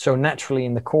 So naturally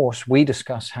in the course, we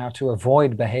discuss how to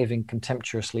avoid behaving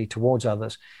contemptuously towards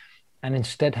others, and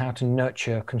instead how to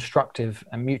nurture constructive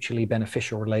and mutually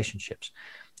beneficial relationships.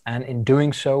 And in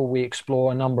doing so, we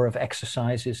explore a number of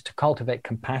exercises to cultivate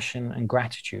compassion and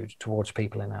gratitude towards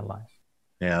people in our life.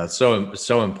 Yeah, it's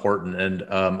so important. And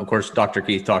of course, Dr.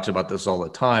 Keith talks about this all the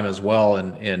time as well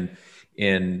in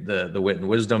the Wit and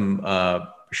Wisdom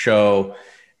show,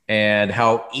 and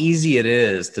how easy it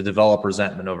is to develop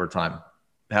resentment over time.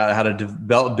 How to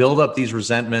build up these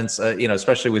resentments,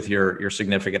 especially with your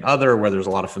significant other, where there's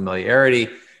a lot of familiarity,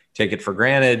 take it for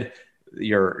granted,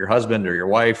 your husband or your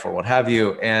wife or what have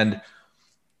you, and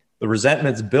the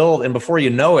resentments build. And before you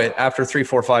know it, after 3,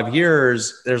 4, 5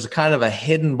 years, there's a kind of a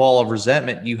hidden ball of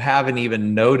resentment you haven't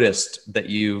even noticed that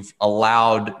you've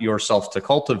allowed yourself to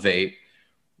cultivate,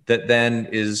 that then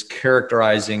is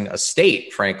characterizing a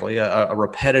state, frankly, a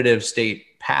repetitive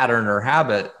state pattern or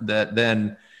habit that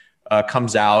then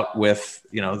comes out with,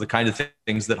 the kind of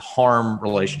things that harm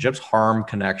relationships, harm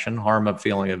connection, harm a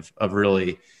feeling of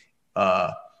really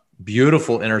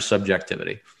beautiful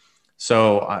intersubjectivity.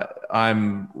 So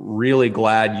I'm really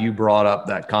glad you brought up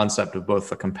that concept of both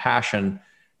the compassion,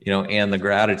 and the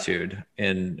gratitude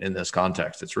in this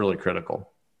context. It's really critical.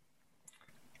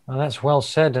 Well, that's well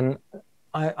said. And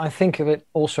I think of it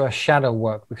also as shadow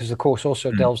work, because the course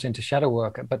also delves into shadow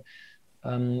work. But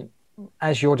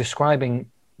as you're describing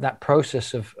that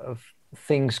process of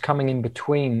things coming in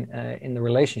between in the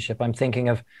relationship, I'm thinking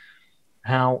of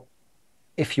how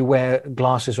if you wear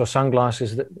glasses or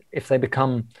sunglasses, that if they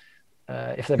become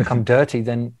dirty,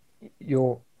 then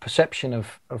your perception of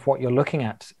what you're looking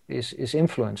at is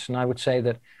influenced. And I would say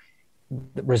that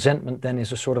resentment then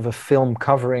is a sort of a film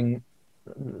covering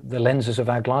the lenses of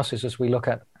our glasses as we look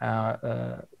at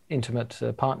our intimate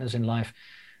partners in life,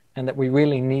 and that we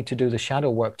really need to do the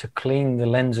shadow work to clean the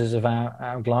lenses of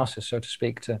our glasses, so to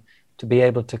speak, to be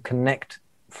able to connect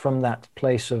from that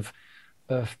place of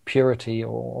purity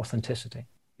or authenticity.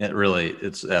 It really,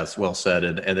 that's well said.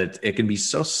 And it can be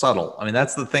so subtle. I mean,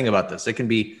 that's the thing about this.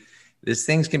 These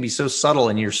things can be so subtle,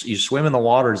 and you swim in the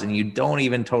waters and you don't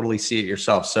even totally see it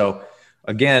yourself. So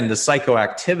again, the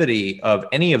psychoactivity of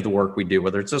any of the work we do,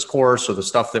 whether it's this course or the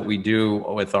stuff that we do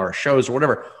with our shows or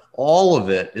whatever, all of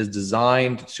it is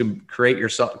designed to create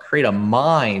a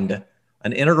mind,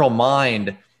 an integral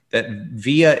mind that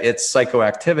via its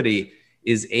psychoactivity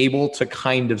is able to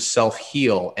kind of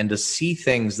self-heal and to see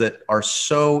things that are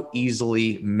so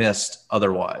easily missed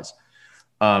otherwise.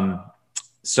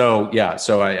 So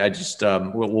I just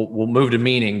we'll move to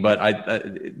meaning, but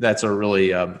that's a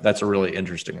really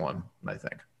interesting one, I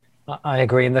think. I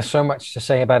agree, and there's so much to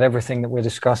say about everything that we're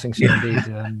discussing. So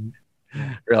indeed,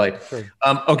 really.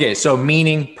 Okay, so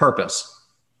meaning, purpose.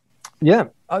 Yeah,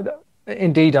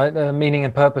 indeed, meaning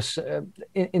and purpose.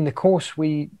 In the course,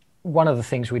 one of the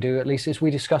things we do, at least, is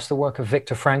we discuss the work of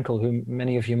Viktor Frankl, who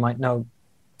many of you might know,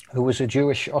 who was a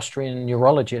Jewish Austrian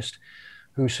neurologist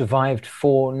who survived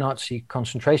 4 Nazi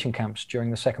concentration camps during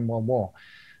the Second World War.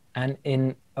 And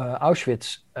in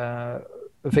Auschwitz,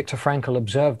 Viktor Frankl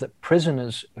observed that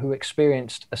prisoners who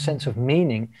experienced a sense of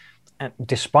meaning,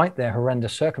 despite their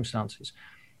horrendous circumstances,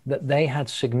 that they had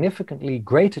significantly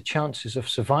greater chances of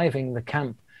surviving the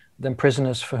camp than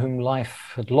prisoners for whom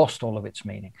life had lost all of its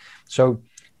meaning. So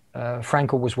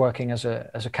Frankl was working as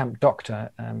a camp doctor,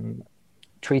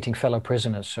 treating fellow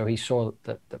prisoners. So he saw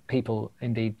that people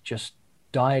indeed just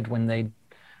died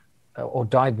or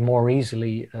died more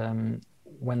easily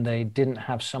when they didn't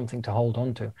have something to hold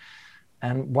on to.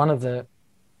 And one of the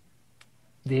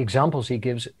examples he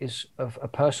gives is of a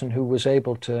person who was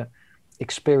able to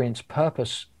experience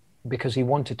purpose because he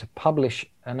wanted to publish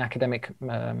an academic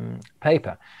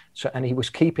paper. And he was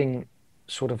keeping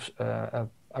sort of a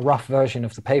rough version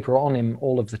of the paper on him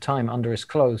all of the time under his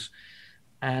clothes.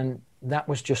 And that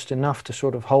was just enough to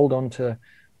sort of hold on to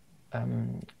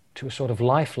a sort of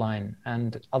lifeline.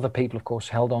 And other people, of course,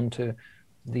 held on to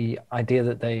the idea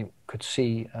that they could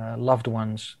see loved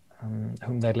ones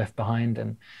whom they'd left behind.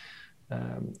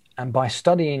 And by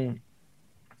studying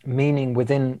meaning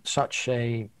within such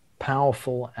a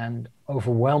powerful and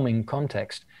overwhelming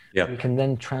context, we can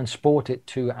then transport it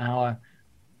to our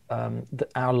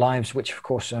lives, which of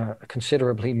course are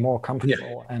considerably more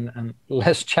comfortable and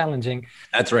less challenging.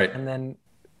 That's right. And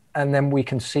then we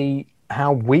can see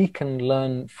how we can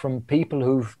learn from people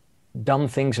who've done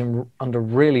things under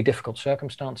really difficult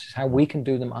circumstances, how we can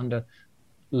do them under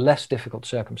less difficult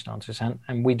circumstances.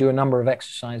 And we do a number of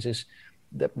exercises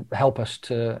that help us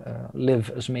to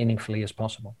live as meaningfully as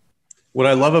possible. What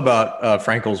I love about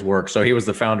Frankl's work, so he was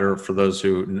the founder, for those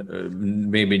who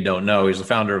maybe don't know, he's the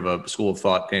founder of a school of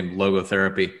thought named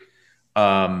logotherapy.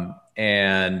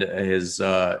 And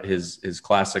his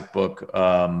classic book,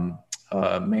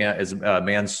 Man's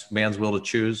Will to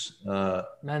Choose.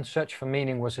 Man's Search for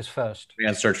Meaning was his first.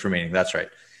 Man's Search for Meaning, that's right.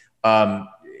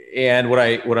 And what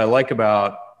I like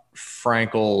about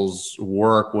Frankl's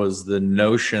work was the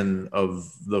notion of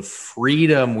the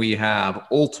freedom we have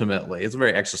ultimately. It's a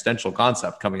very existential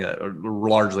concept coming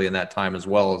largely in that time, as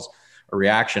well as a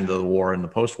reaction to the war and the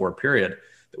post-war period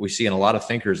that we see in a lot of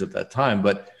thinkers at that time.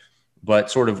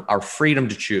 But sort of our freedom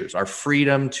to choose, our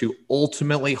freedom to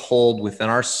ultimately hold within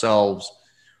ourselves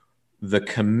the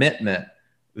commitment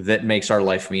that makes our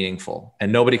life meaningful.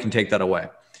 And nobody can take that away.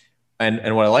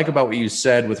 And what I like about what you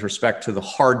said with respect to the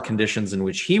hard conditions in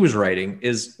which he was writing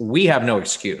is we have no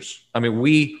excuse. I mean,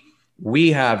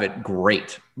 we have it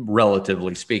great,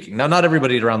 relatively speaking. Now, not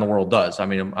everybody around the world does. I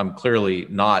mean, I'm clearly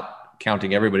not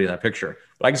counting everybody in that picture,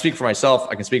 but I can speak for myself.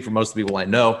 I can speak for most of the people I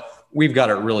know. We've got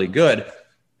it really good.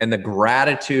 and the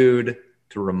gratitude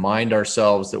to remind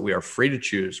ourselves that we are free to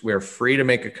choose. We are free to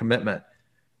make a commitment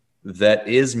that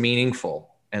is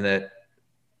meaningful, and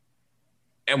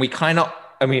we kind of,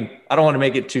 I mean, I don't want to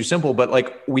make it too simple, but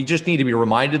like, we just need to be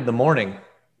reminded in the morning,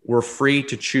 we're free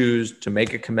to choose to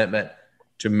make a commitment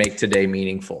to make today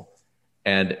meaningful.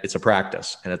 And it's a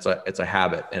practice, and it's a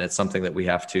habit, and it's something that we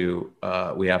have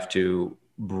to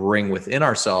bring within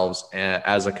ourselves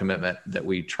as a commitment that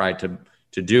we try to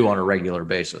do on a regular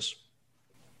basis.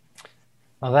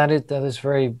 Well, that is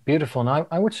very beautiful. And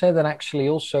I would say that actually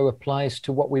also applies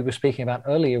to what we were speaking about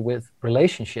earlier with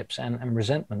relationships and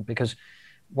resentment, because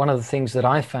one of the things that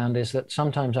I found is that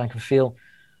sometimes I can feel,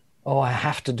 oh, I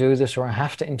have to do this, or I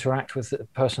have to interact with the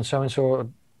person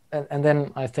so-and-so. And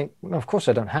then I think, no, of course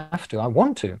I don't have to, I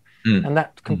want to. And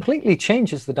that completely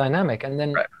changes the dynamic. And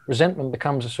then resentment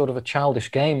becomes a sort of a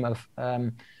childish game of,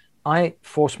 I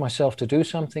force myself to do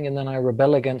something, and then I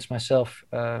rebel against myself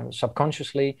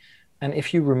subconsciously. And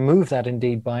if you remove that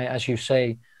indeed by, as you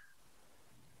say,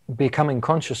 becoming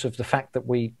conscious of the fact that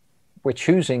we're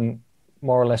choosing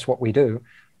more or less what we do,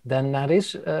 then that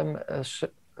is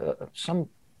some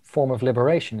form of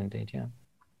liberation indeed, yeah.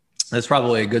 That's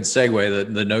probably a good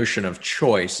segue. The notion of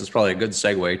choice is probably a good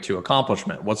segue to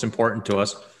accomplishment. What's important to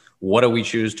us? What do we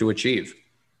choose to achieve?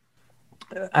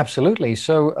 Absolutely.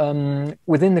 So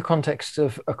within the context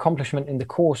of accomplishment in the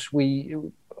course, we,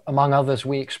 among others,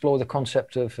 we explore the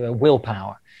concept of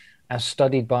willpower as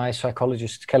studied by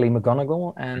psychologist Kelly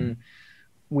McGonigal. And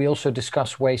we also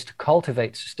discuss ways to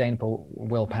cultivate sustainable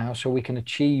willpower so we can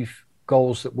achieve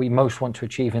goals that we most want to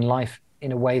achieve in life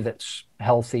in a way that's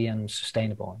healthy and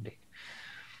sustainable indeed.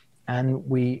 And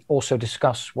we also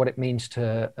discuss what it means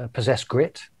to possess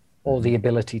grit, or the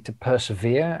ability to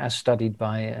persevere, as studied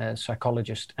by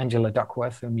psychologist Angela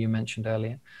Duckworth, whom you mentioned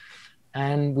earlier.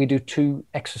 And we do 2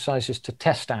 exercises to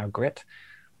test our grit.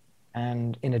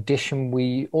 And in addition,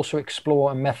 we also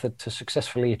explore a method to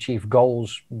successfully achieve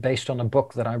goals based on a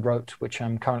book that I wrote, which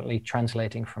I'm currently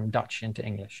translating from Dutch into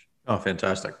English. Oh,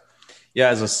 fantastic. Yeah,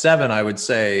 as a 7, I would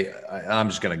say, I'm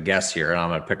just going to guess here, and I'm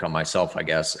going to pick on myself, I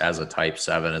guess, as a type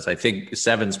 7, is I think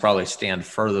 7s probably stand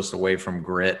furthest away from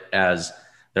grit as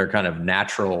their kind of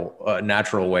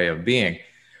natural way of being.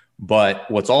 But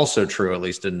what's also true, at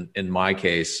least in my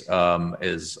case,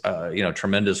 is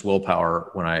tremendous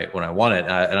willpower when I want it.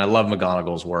 And I love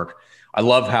McGonigal's work. I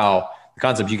love how the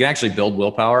concept, you can actually build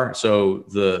willpower. So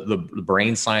the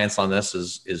brain science on this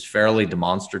is fairly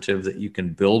demonstrative that you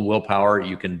can build willpower.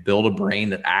 You can build a brain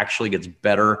that actually gets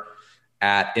better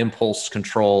at impulse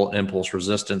control, impulse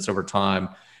resistance over time,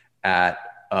 at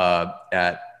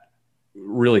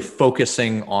really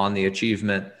focusing on the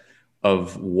achievement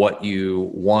of what you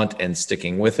want and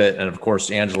sticking with it. And of course,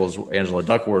 Angela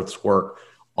Duckworth's work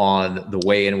on the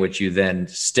way in which you then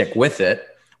stick with it,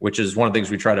 which is one of the things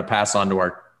we try to pass on to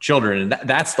our children. And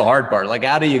that's the hard part. Like,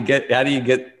 how do you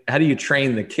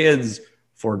train the kids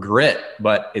for grit?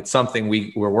 But it's something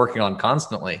we're working on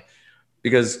constantly,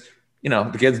 because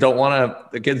the kids don't want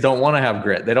to have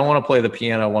grit. They don't want to play the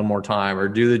piano one more time or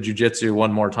do the jujitsu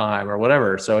one more time or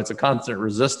whatever. So it's a constant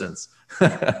resistance.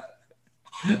 Yeah.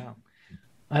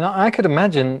 And I could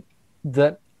imagine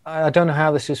that, I don't know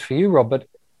how this is for you, Rob, but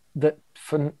that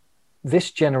for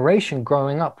this generation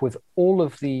growing up with all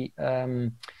of the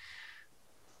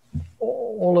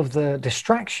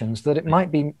distractions, that it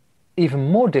might be even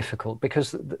more difficult,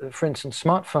 because, for instance,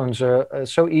 smartphones are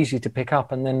so easy to pick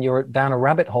up, and then you're down a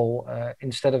rabbit hole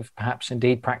instead of perhaps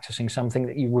indeed practicing something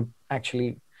that you would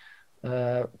actually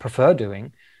prefer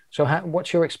doing. So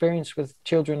what's your experience with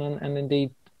children and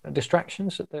indeed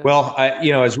distractions? Well,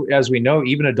 as we know,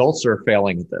 even adults are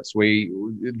failing at this.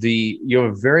 You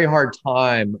have a very hard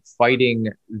time fighting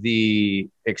the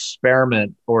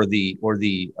experiment or the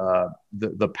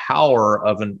power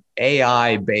of an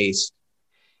AI-based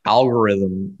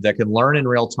algorithm that can learn in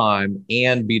real time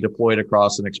and be deployed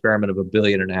across an experiment of 1.5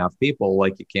 billion people,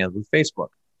 like you can with Facebook.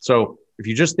 So if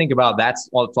you just think about that's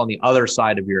what's on the other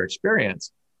side of your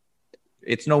experience,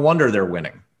 it's no wonder they're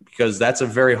winning, because that's a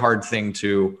very hard thing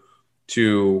to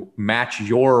match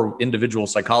your individual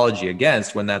psychology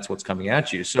against when that's what's coming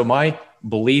at you. So my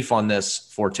belief on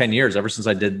this for 10 years, ever since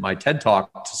I did my TED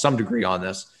Talk to some degree on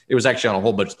this, it was actually on a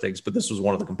whole bunch of things, but this was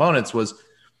one of the components, was,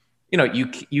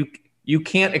 you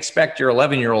can't expect your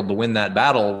 11-year-old to win that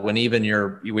battle when even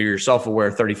your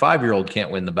self-aware 35-year-old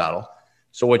can't win the battle.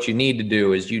 So what you need to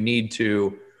do is you need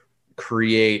to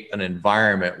create an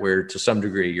environment where, to some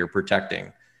degree, you're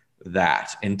protecting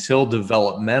that, until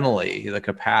developmentally the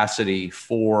capacity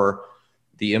for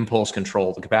the impulse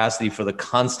control, the capacity for the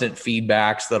constant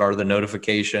feedbacks that are the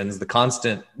notifications, the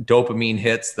constant dopamine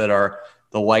hits that are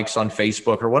the likes on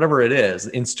Facebook or whatever it is,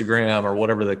 Instagram or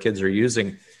whatever the kids are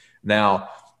using now.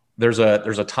 There's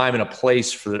a time and a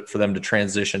place for them to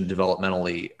transition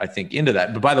developmentally, I think, into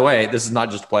that. But by the way, this is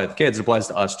not just apply to the kids; it applies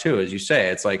to us too. As you say,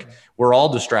 it's like we're all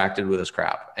distracted with this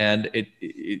crap, and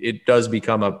it does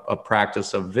become a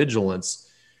practice of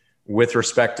vigilance with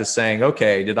respect to saying,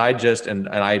 okay, did I just and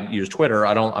I use Twitter.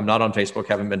 I'm not on Facebook,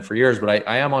 haven't been for years, but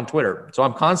I am on Twitter. So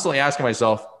I'm constantly asking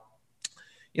myself,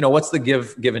 what's the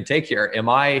give and take here?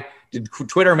 Did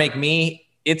Twitter make me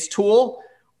its tool?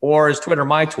 Or is Twitter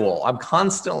my tool? I'm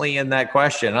constantly in that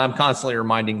question. And I'm constantly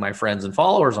reminding my friends and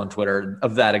followers on Twitter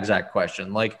of that exact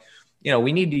question. Like,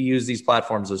 we need to use these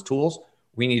platforms as tools.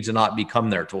 We need to not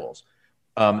become their tools.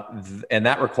 And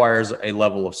that requires a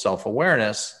level of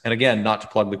self-awareness. And again, not to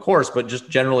plug the course, but just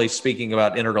generally speaking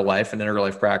about integral life and integral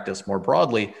life practice more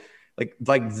broadly,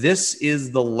 like this is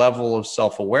the level of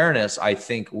self-awareness I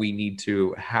think we need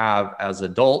to have as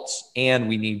adults. And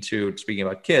we need to, speaking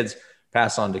about kids,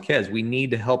 pass on to kids. We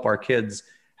need to help our kids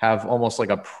have almost like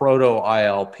a proto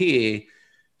ILP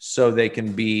so they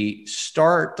can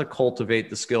start to cultivate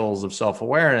the skills of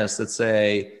self-awareness that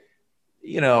say,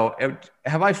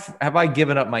 have I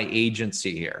given up my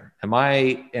agency here? Am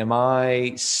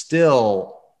I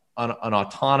still an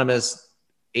autonomous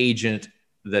agent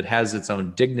that has its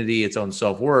own dignity, its own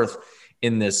self-worth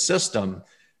in this system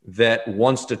that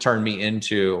wants to turn me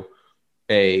into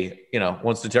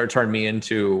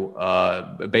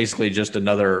basically just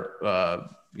another,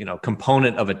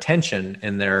 component of attention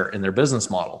in their business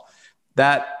model.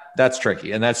 That's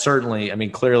tricky. And that's certainly,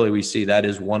 clearly we see that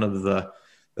is one of the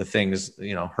things,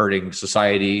 hurting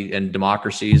society and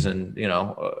democracies and,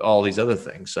 all these other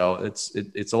things. So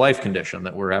it's a life condition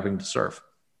that we're having to serve.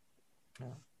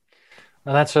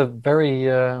 Well, that's a very,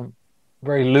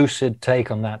 very lucid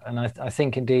take on that. And I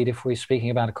think indeed, if we're speaking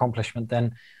about accomplishment,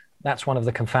 then that's one of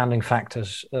the confounding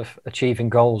factors of achieving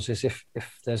goals is if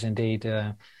there's indeed,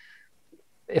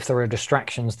 if there are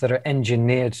distractions that are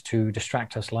engineered to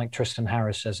distract us, like Tristan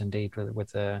Harris says, indeed,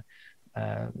 with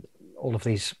all of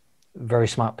these very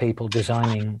smart people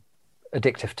designing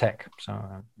addictive tech. So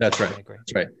that's right. I agree.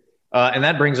 That's right. And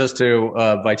that brings us to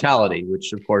vitality,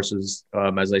 which of course is,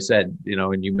 as I said,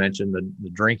 and you mentioned the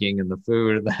drinking and the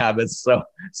food and the habits. So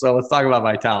let's talk about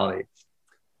vitality.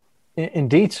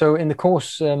 Indeed. So in the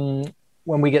course, when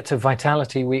we get to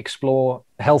vitality, we explore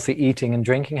healthy eating and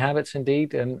drinking habits,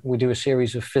 indeed. And we do a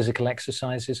series of physical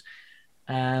exercises.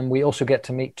 And we also get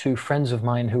to meet two friends of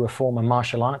mine who are former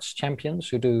martial arts champions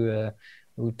who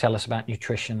tell us about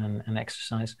nutrition and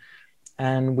exercise.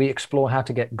 And we explore how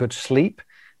to get good sleep.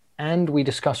 And we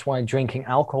discuss why drinking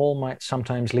alcohol might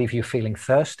sometimes leave you feeling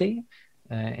thirsty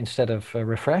instead of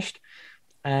refreshed.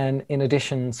 And in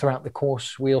addition, throughout the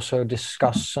course, we also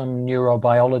discuss some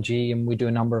neurobiology, and we do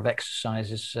a number of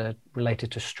exercises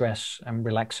related to stress and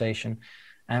relaxation,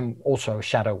 and also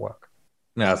shadow work.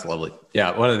 Yeah, that's lovely.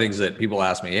 Yeah, one of the things that people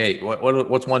ask me, hey,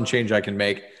 what's one change I can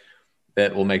make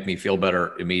that will make me feel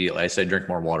better immediately? I say, drink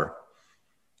more water.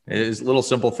 It is a little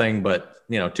simple thing, but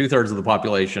 2/3 of the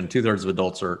population, 2/3 of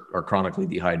adults are chronically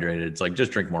dehydrated. It's like,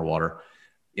 just drink more water.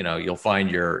 You'll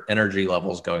find your energy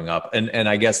levels going up. And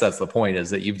I guess that's the point,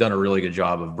 is that you've done a really good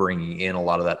job of bringing in a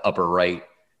lot of that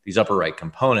these upper right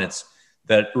components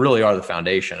that really are the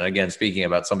foundation. And again, speaking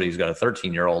about somebody who's got a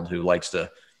 13-year-old who likes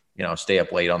to, stay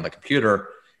up late on the computer,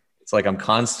 it's like I'm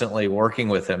constantly working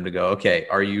with him to go, okay,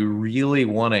 are you really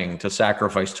wanting to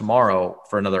sacrifice tomorrow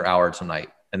for another hour tonight?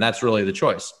 And that's really the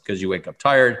choice, because you wake up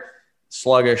tired,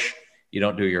 sluggish, you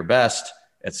don't do your best,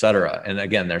 et cetera. And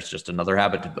again, there's just another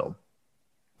habit to build.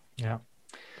 Yeah.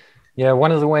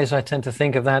 One of the ways I tend to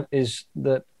think of that is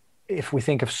that if we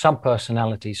think of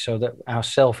subpersonalities, so that our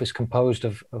self is composed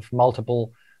of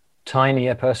multiple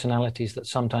tinier personalities that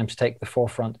sometimes take the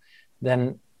forefront,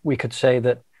 then we could say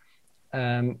that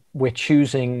we're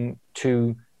choosing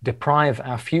to deprive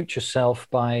our future self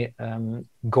by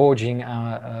gorging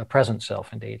our present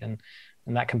self, indeed. And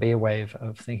that can be a way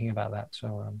of thinking about that.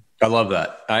 So I love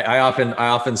that. I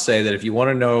often say that if you want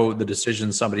to know the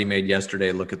decisions somebody made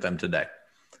yesterday, look at them today.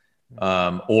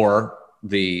 Or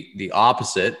the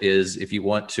opposite is, if you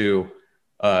want to,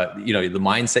 the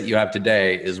mindset you have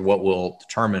today is what will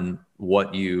determine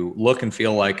what you look and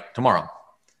feel like tomorrow.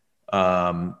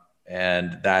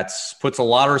 And that's puts a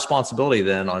lot of responsibility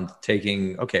then on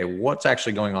taking, okay, what's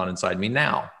actually going on inside me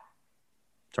now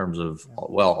in terms of,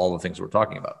 all the things we're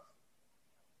talking about.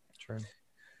 True.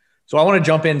 So I want to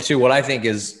jump into what I think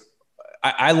is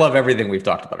I love everything we've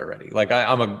talked about already. Like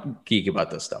I'm a geek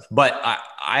about this stuff, but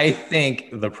I think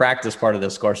the practice part of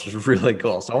this course is really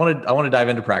cool. So I want to dive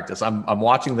into practice. I'm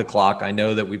watching the clock. I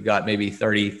know that we've got maybe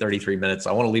 30, 33 minutes.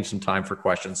 I want to leave some time for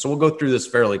questions. So we'll go through this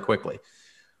fairly quickly,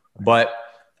 but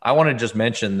I want to just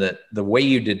mention that the way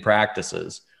you did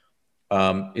practices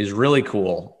is really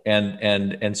cool.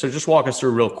 And so just walk us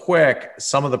through real quick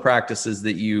some of the practices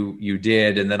that you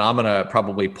did, and then I'm going to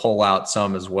probably pull out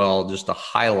some as well, just to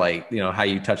highlight, how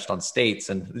you touched on states,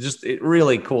 and just a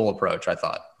really cool approach, I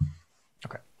thought.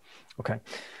 Okay.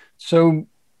 So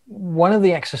one of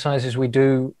the exercises we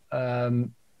do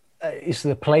is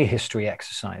the play history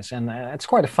exercise. And it's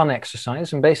quite a fun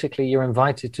exercise. And basically you're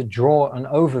invited to draw an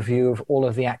overview of all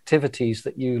of the activities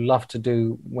that you loved to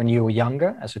do when you were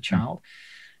younger as a child.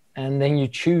 And then you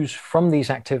choose from these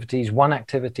activities one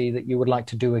activity that you would like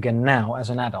to do again now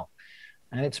as an adult.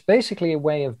 And it's basically a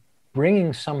way of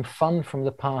bringing some fun from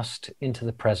the past into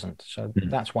the present. So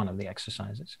that's one of the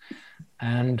exercises.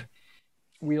 And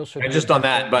we also just on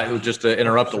that, but just to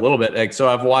interrupt a little bit, like, so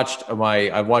I've watched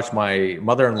my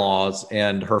mother-in-law's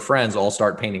and her friends all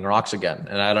start painting rocks again,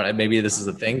 and I don't, maybe this is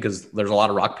a thing because there's a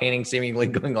lot of rock painting seemingly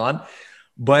going on,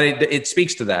 but it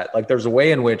speaks to that. Like there's a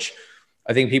way in which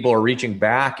I think people are reaching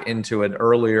back into an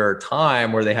earlier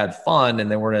time where they had fun and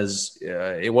they weren't as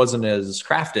it wasn't as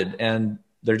crafted, and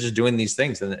they're just doing these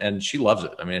things, and she loves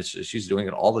it. I mean, she's doing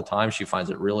it all the time. She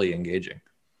finds it really engaging.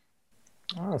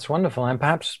 Oh, that's wonderful. And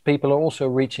perhaps people are also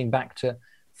reaching back to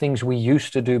things we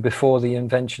used to do before the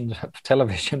inventions of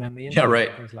television and the internet. Yeah,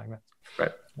 right. Things like that.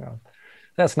 Right. Yeah.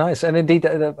 That's nice. And indeed,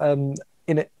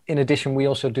 in addition, we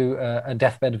also do a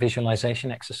deathbed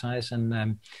visualization exercise.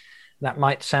 And that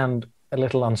might sound a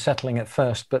little unsettling at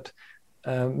first, but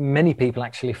many people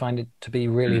actually find it to be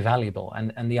really valuable.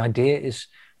 And the idea is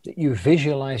that you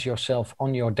visualize yourself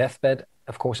on your deathbed,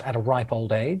 of course, at a ripe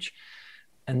old age.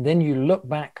 And then you look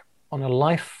back on a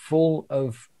life full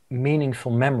of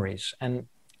meaningful memories. And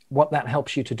what that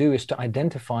helps you to do is to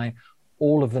identify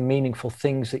all of the meaningful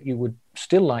things that you would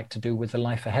still like to do with the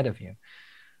life ahead of you.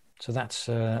 So that's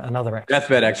another exercise.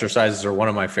 Deathbed exercises are one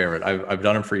of my favorite. I've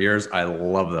done them for years. I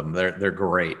love them. They're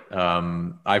great.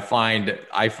 I find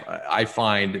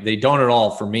they don't at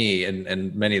all, for me,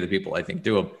 and many of the people I think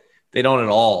do them, they don't at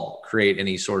all create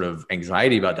any sort of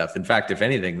anxiety about death. In fact, if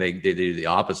anything, they do the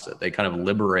opposite. They kind of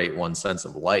liberate one's sense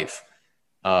of life,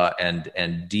 and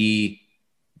they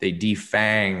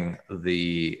defang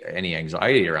any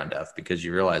anxiety around death, because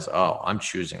you realize, oh, I'm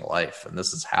choosing life, and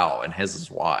this is how, and his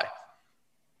is why.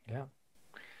 Yeah,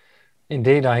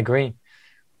 indeed, I agree.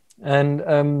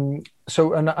 And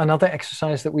so another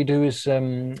exercise that we do is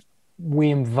we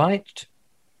invite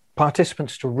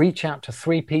participants to reach out to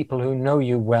 3 people who know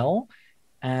you well,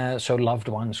 so loved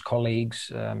ones,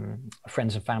 colleagues,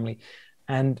 friends and family,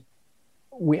 and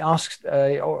we ask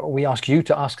you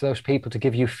to ask those people to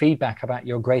give you feedback about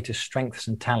your greatest strengths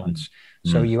and talents.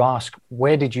 So you ask,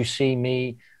 where did you see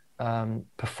me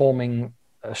performing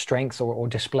a strength or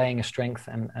displaying a strength,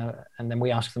 and then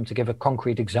we ask them to give a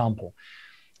concrete example.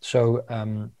 So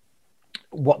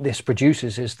what this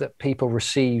produces is that people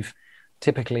receive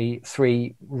typically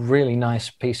 3 really nice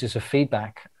pieces of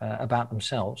feedback about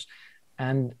themselves.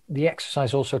 And the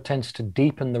exercise also tends to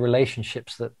deepen the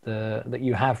relationships that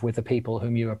you have with the people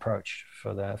whom you approach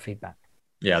for the feedback.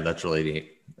 Yeah, that's really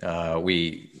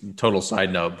neat. Total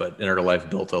side note, but Inner Life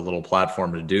built a little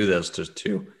platform to do this, just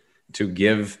to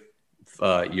give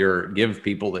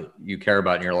people that you care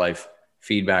about in your life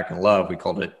feedback and love. We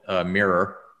called it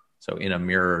Mirror. So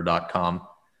inamirror.com.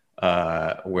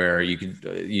 Where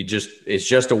it's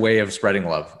just a way of spreading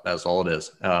love. That's all it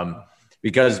is.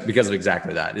 Because of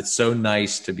exactly that. It's so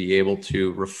nice to be able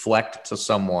to reflect to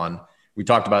someone. We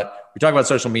talk about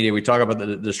social media. We talk about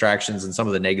the distractions and some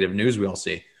of the negative news we all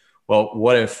see. Well,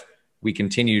 what if we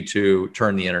continue to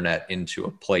turn the internet into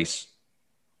a place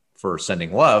for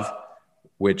sending love,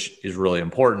 which is really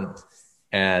important.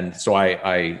 And so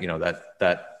I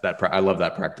love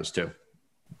that practice too.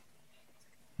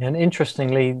 And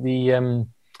interestingly,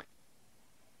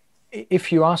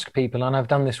 if you ask people, and I've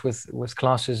done this with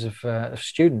classes of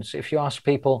students, if you ask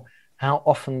people how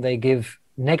often they give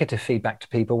negative feedback to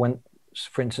people when,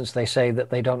 for instance, they say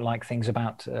that they don't like things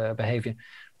about behavior,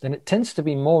 then it tends to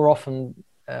be more often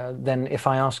than if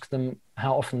I ask them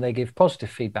how often they give positive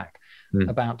feedback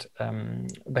about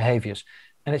behaviors.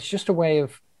 And it's just a way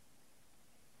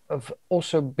of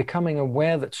also becoming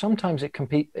aware that sometimes it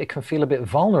can feel a bit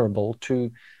vulnerable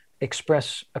to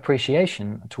express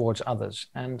appreciation towards others,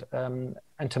 and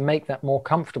to make that more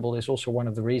comfortable is also one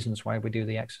of the reasons why we do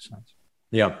the exercise.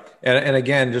 Yeah. And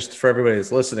again, just for everybody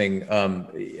that's listening,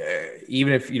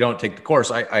 even if you don't take the course,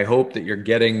 I hope that you're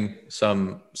getting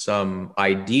some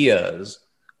ideas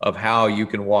of how you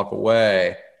can walk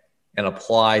away and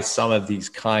apply some of these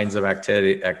kinds of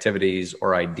activities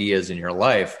or ideas in your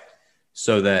life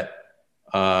so that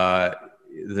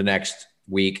the next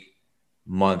week,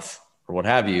 month, or what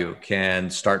have you can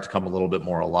start to come a little bit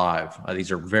more alive.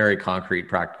 These are very concrete,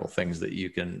 practical things that you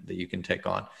can take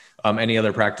on. Any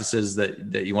other practices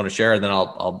that you want to share? And then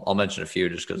I'll mention a few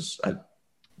just because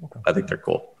I think they're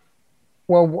cool.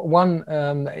 Well,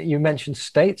 one, you mentioned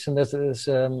states, and there's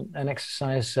an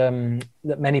exercise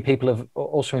that many people have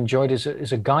also enjoyed is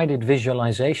a guided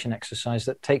visualization exercise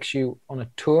that takes you on a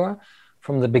tour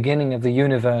from the beginning of the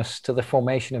universe to the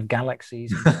formation of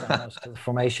galaxies and stars to the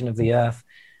formation of the Earth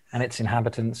and its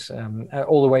inhabitants,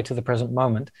 all the way to the present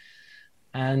moment.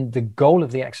 And the goal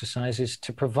of the exercise is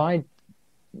to provide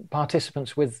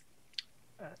participants with,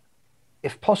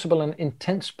 if possible, an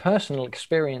intense personal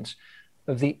experience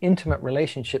of the intimate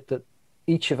relationship that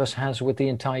each of us has with the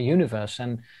entire universe,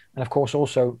 and of course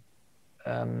also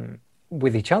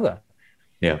with each other.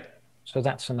 Yeah. So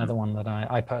that's another one that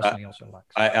I personally also like.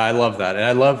 I love that. And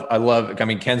I love, I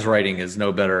mean, Ken's writing is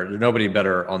no better. There's nobody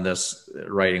better on this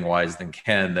writing wise than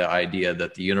Ken. The idea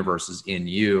that the universe is in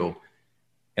you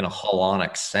in a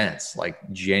holonic sense, like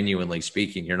genuinely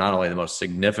speaking, you're not only the most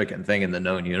significant thing in the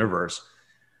known universe,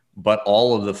 but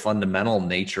all of the fundamental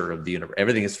nature of the universe,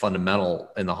 everything is fundamental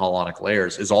in the holonic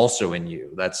layers is also in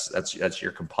you. That's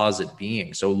your composite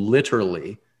being. So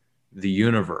literally the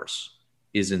universe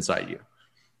is inside you.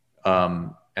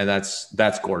 And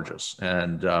that's gorgeous.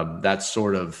 And that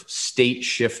sort of state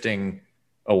shifting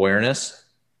awareness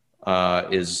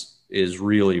is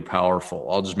really powerful.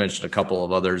 I'll just mention a couple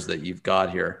of others that you've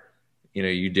got here. You know,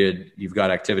 you've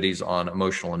got activities on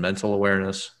emotional and mental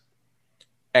awareness,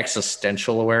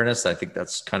 existential awareness. I think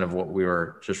that's kind of what we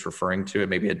were just referring to. It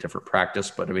may be a different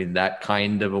practice, but I mean, that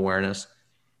kind of awareness,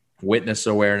 witness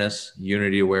awareness,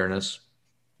 unity awareness.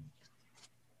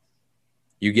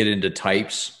 You get into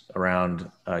types around,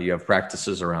 you have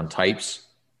practices around types,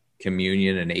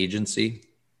 communion and agency,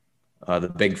 the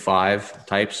big five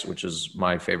types, which is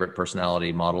my favorite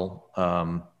personality model.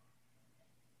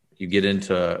 You get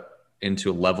into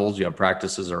levels, you have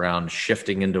practices around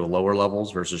shifting into lower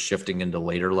levels versus shifting into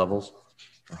later levels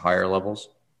or higher levels.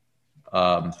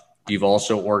 You've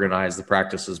also organized the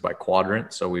practices by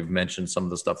quadrant. So we've mentioned some of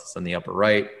the stuff that's in the upper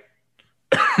right,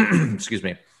 excuse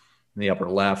me, in the upper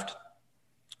left,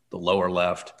 the lower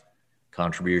left,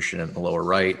 contribution in the lower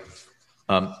right,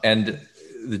 and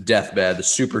the deathbed, the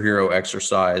superhero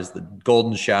exercise, the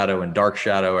golden shadow and dark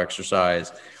shadow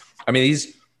exercise. I mean,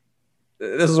 this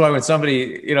is why when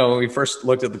somebody, you know, we first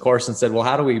looked at the course and said, well,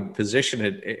 how do we position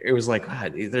it? It was like,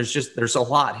 God, there's a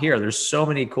lot here. There's so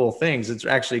many cool things. It's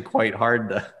actually quite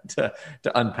hard to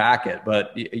unpack it,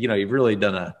 but you know, you've really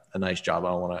done a nice job.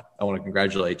 I want to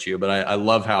congratulate you, but I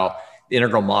love how the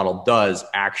integral model does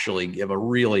actually give a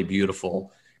really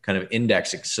beautiful kind of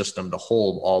indexing system to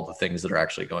hold all the things that are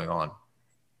actually going on.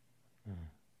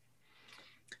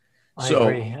 I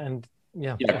agree. And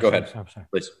yeah, go ahead,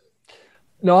 please.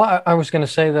 No, I was going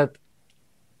to say that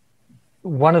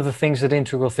one of the things that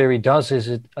integral theory does is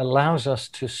it allows us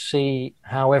to see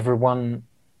how everyone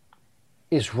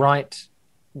is right,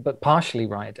 but partially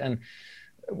right. And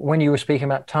when you were speaking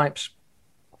about types,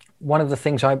 one of the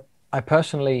things I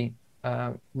personally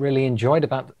really enjoyed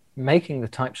about making the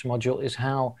types module is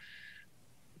how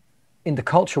in the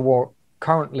culture war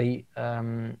currently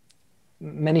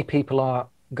many people are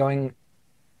going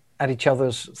at each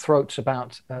other's throats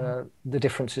about the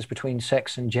differences between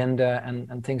sex and gender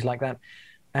and things like that.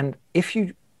 And if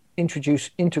you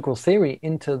introduce integral theory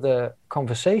into the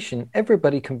conversation,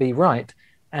 everybody can be right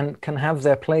and can have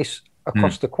their place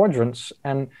across the quadrants,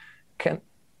 and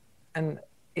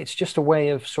it's just a way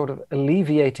of sort of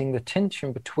alleviating the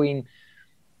tension between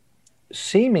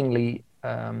seemingly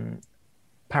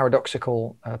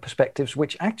paradoxical perspectives,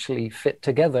 which actually fit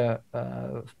together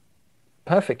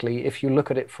perfectly if you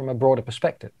look at it from a broader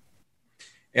perspective.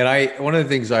 And one of the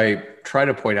things I try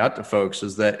to point out to folks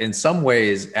is that in some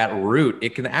ways, at root,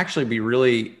 it can actually be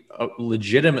really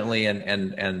legitimately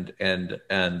and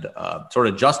sort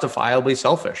of justifiably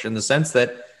selfish in the sense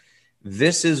that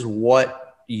this is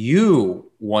what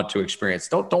you want to experience.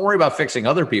 Don't worry about fixing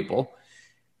other people.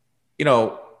 You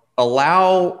know,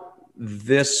 allow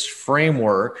this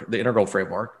framework, the integral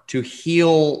framework, to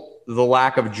heal the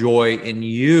lack of joy in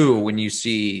you when you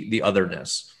see the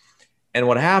otherness. And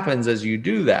what happens as you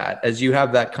do that, as you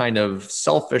have that kind of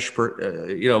selfish,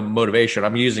 motivation,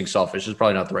 I'm using selfish is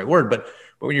probably not the right word, but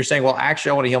when you're saying, well,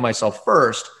 actually, I want to heal myself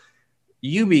first,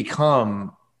 you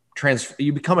become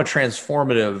you become a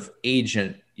transformative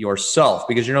agent yourself,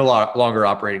 because you're no longer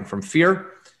operating from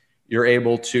fear. You're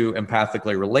able to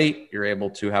empathically relate. You're able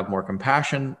to have more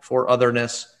compassion for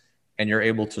otherness, and you're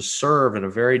able to serve in a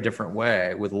very different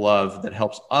way with love that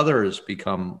helps others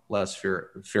become less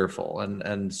fearful.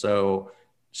 And so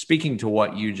speaking to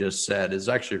what you just said is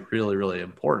actually really, really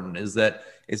important, is that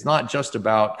it's not just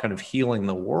about kind of healing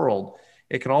the world.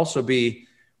 It can also be,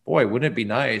 boy, wouldn't it be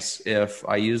nice if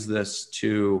I use this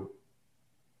to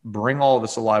bring all of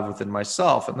this alive within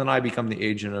myself, and then I become the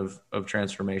agent of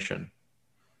transformation.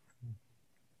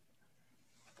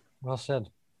 Well said.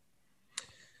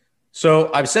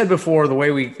 So I've said before, the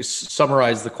way we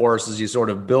summarize the course is you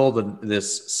sort of build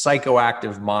this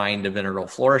psychoactive mind of integral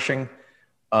flourishing.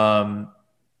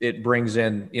 It brings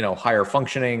in, higher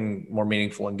functioning, more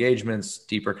meaningful engagements,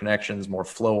 deeper connections, more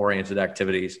flow-oriented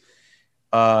activities.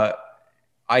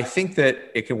 I think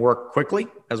that it can work quickly,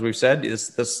 as we've said.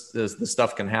 This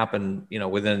stuff can happen,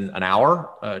 within an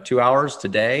hour, 2 hours,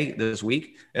 today, this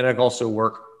week, and it can also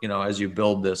work, as you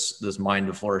build this mind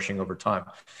of flourishing over time.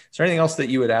 Is there anything else that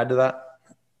you would add to that?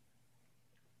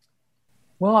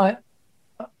 Well,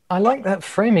 I like that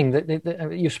framing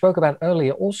that you spoke about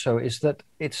earlier. Also, is that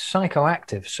it's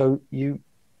psychoactive. So you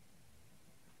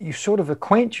sort of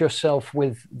acquaint yourself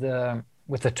with the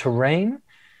terrain,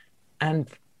 and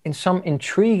in some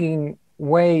intriguing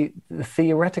way, the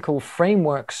theoretical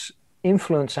frameworks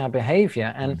influence our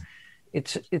behavior. And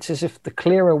it's as if the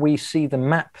clearer we see the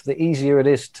map, the easier it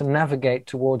is to navigate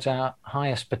towards our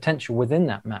highest potential within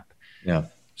that map. Yeah.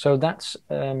 So that's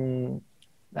in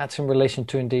relation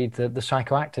to indeed the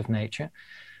psychoactive nature.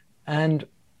 And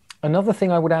another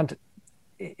thing I would add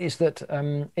is that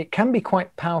it can be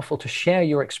quite powerful to share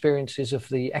your experiences of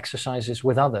the exercises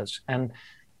with others. And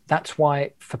that's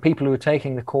why, for people who are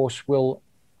taking the course, we'll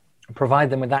provide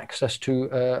them with access to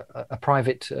a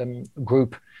private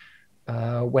group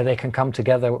where they can come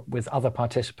together with other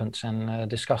participants and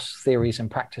discuss theories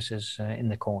and practices in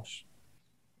the course.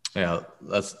 Yeah,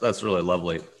 that's really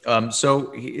lovely.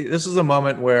 So this is a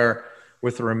moment where,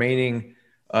 with the remaining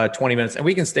 20 minutes, and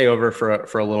we can stay over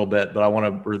for a little bit, but I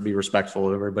want to be respectful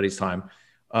of everybody's time.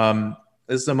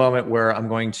 This is a moment where I'm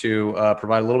going to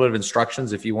provide a little bit of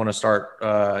instructions. If you want to start,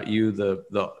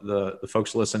 the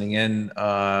folks listening in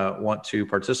want to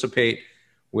participate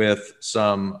with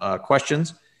some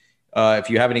questions. If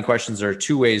you have any questions, there are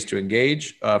two ways to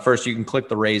engage. First, you can click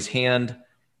the raise hand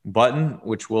button,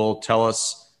 which will tell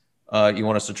us you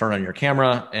want us to turn on your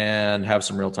camera and have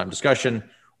some real-time discussion,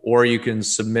 or you can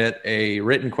submit a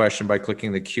written question by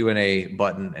clicking the Q&A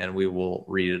button, and we will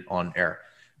read it on air.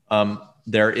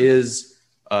 There is,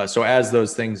 so as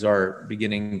those things are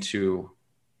beginning to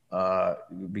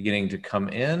come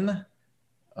in,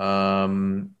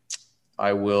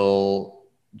 I will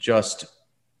just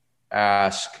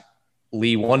ask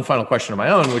Lee one final question of my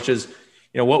own, which is,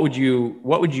 what would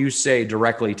you say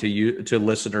directly to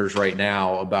listeners right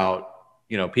now about,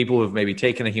 people who have maybe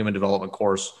taken a human development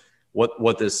course,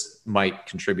 what this might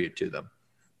contribute to them?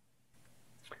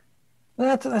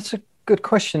 That's a good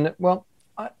question. Well,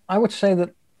 I would say that,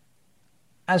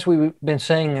 as we've been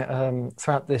saying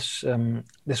throughout this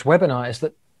webinar, is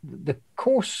that the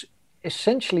course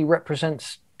essentially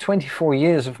represents 24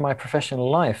 years of my professional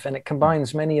life, and it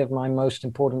combines many of my most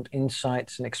important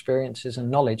insights and experiences and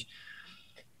knowledge.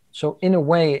 So in a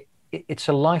way, it's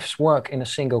a life's work in a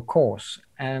single course.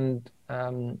 And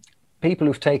people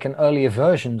who've taken earlier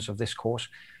versions of this course,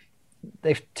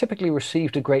 they've typically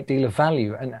received a great deal of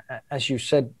value. And as you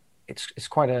said, it's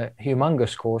quite a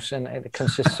humongous course, and it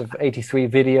consists of 83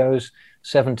 videos,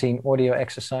 17 audio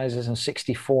exercises, and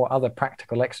 64 other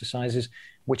practical exercises,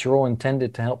 which are all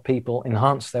intended to help people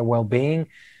enhance their well-being,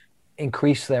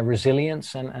 increase their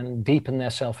resilience, and deepen their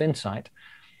self-insight.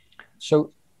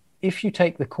 So if you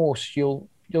take the course, you'll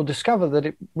discover that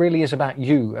it really is about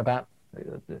you, about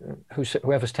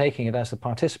whoever's taking it as the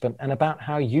participant, and about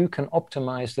how you can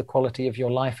optimize the quality of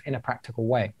your life in a practical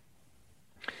way.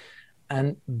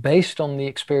 And based on the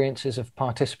experiences of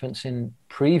participants in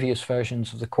previous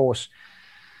versions of the course,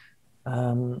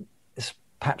 it's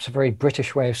perhaps a very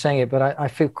British way of saying it, but I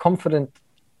feel confident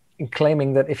in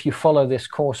claiming that if you follow this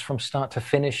course from start to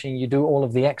finish and you do all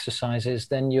of the exercises,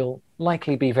 then you'll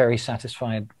likely be very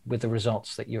satisfied with the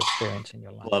results that you experience in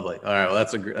your life. Lovely. All right. Well,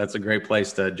 that's a great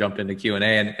place to jump into Q&A,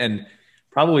 and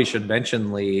probably should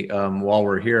mention, Lee, while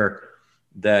we're here,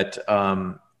 that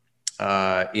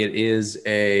it is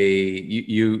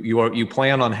you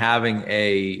plan on having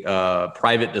a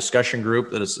private discussion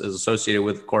group that is associated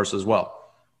with the course as well.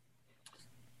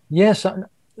 Yes.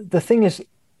 The thing is,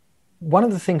 one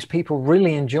of the things people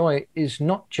really enjoy is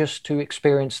not just to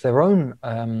experience their own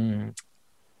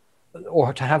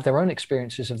or to have their own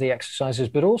experiences of the exercises,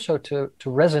 but also to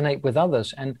resonate with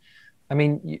others. And I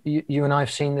mean, you and I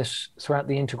have seen this throughout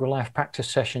the Integral Life practice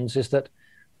sessions, is that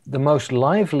the most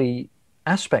lively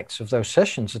aspects of those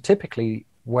sessions are typically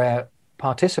where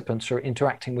participants are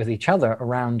interacting with each other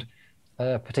around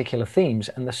particular themes.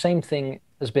 And the same thing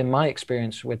has been my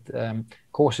experience with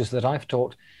courses that I've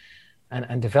taught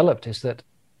and developed, is that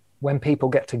when people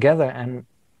get together and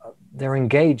they're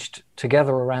engaged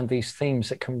together around these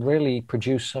themes, it can really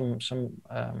produce some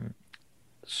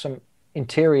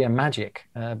interior magic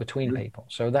between people.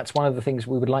 So that's one of the things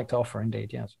we would like to offer,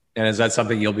 indeed. Yes. And is that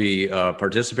something you'll be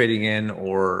participating in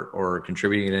or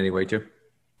contributing in any way to?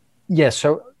 Yes.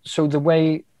 So the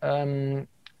way I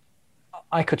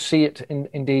could see it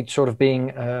indeed sort of being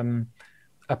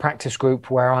a practice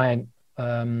group where I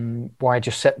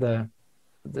just set the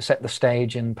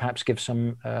stage and perhaps give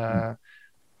some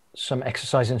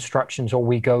exercise instructions, or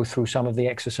we go through some of the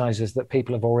exercises that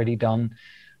people have already done,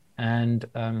 and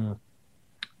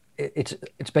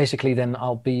it's basically then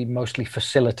I'll be mostly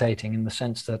facilitating, in the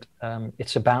sense that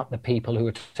it's about the people who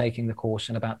are taking the course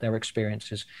and about their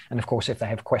experiences, and of course if they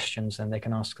have questions then they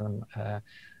can ask them,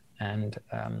 and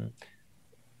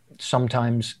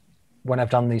sometimes when I've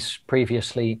done these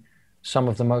previously, some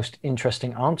of the most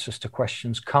interesting answers to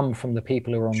questions come from the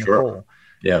people who are on the call.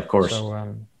 Yeah, of course. So,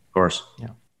 of course. Yeah.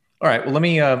 All right. Well,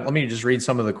 let me just read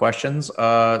some of the questions.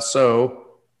 All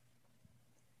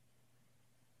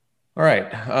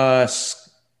right.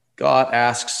 Scott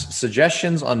asks,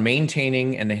 suggestions on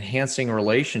maintaining and enhancing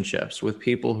relationships with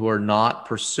people who are not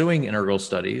pursuing integral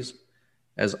studies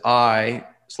as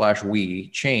we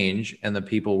change and the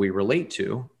people we relate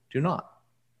to do not.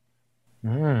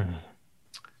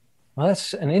 Well,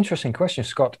 that's an interesting question,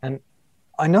 Scott. And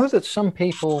I know that some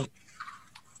people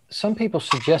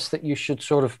suggest that you should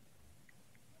sort of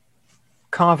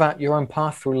carve out your own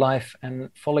path through life and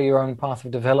follow your own path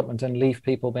of development and leave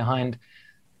people behind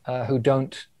who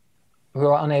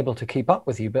are unable to keep up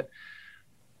with you. But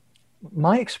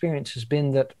my experience has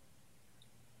been that,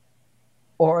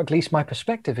 or at least my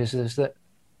perspective is that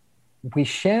we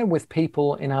share with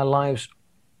people in our lives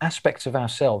aspects of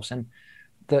ourselves, and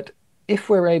that if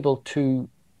we're able to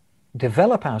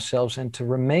develop ourselves and to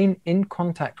remain in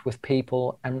contact with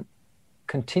people and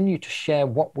continue to share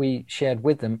what we shared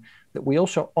with them, that we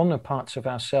also honor parts of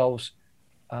ourselves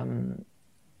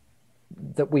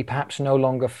that we perhaps no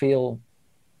longer feel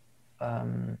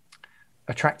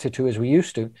attracted to as we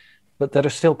used to, but that are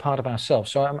still part of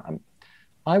ourselves. So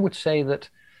I would say that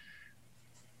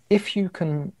if you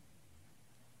can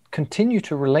continue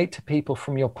to relate to people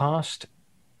from your past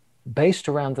based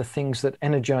around the things that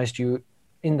energized you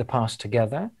in the past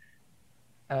together,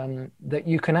 that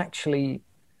you can actually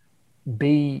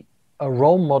be a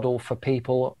role model for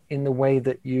people in the way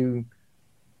that you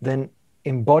then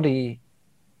embody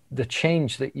the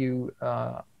change that you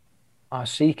are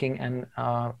seeking and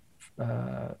are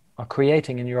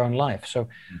creating in your own life. So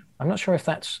I'm not sure if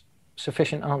that's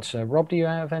sufficient answer. Rob, do you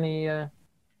have any?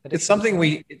 It's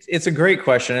something it's a great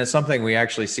question. It's something we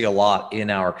actually see a lot in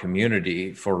our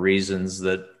community for reasons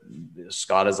that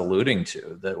Scott is alluding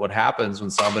to, that what happens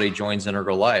when somebody joins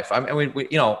Integral Life. I mean,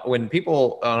 when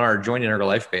people on our Join Integral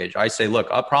Life page, I say, look,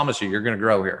 I promise you're going to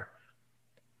grow here.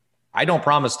 I don't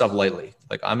promise stuff lightly.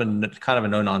 Like, I'm kind of a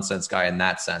no nonsense guy in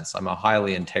that sense. I'm a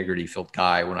highly integrity filled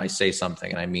guy when I say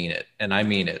something and I mean it. And I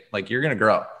mean it. Like, you're going to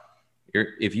grow.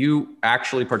 If you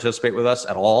actually participate with us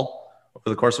at all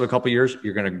over the course of a couple of years,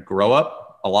 you're going to grow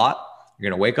up a lot. You're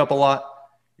going to wake up a lot.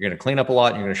 You're going to clean up a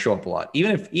lot. And you're going to show up a lot.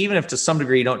 Even if to some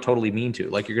degree you don't totally mean to.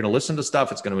 Like, you're going to listen to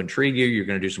stuff. It's going to intrigue you. You're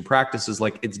going to do some practices.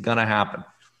 Like, it's going to happen.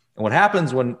 And what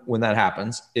happens when that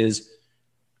happens is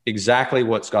exactly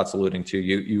what Scott's alluding to.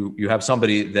 You have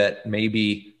somebody that may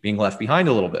be being left behind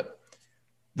a little bit.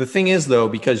 The thing is, though,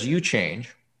 because you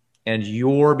change and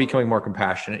you're becoming more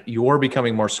compassionate, you're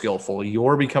becoming more skillful,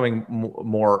 you're becoming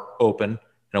more open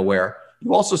and aware,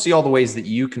 you also see all the ways that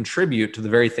you contribute to the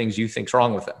very things you think's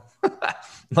wrong with them.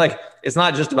 Like, it's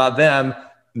not just about them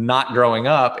not growing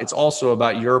up. It's also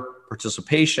about your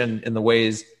participation in the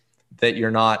ways that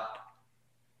you're not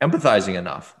empathizing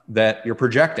enough, that you're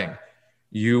projecting.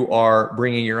 You are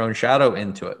bringing your own shadow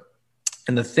into it.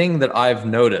 And the thing that I've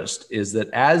noticed is that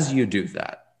as you do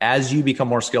that, as you become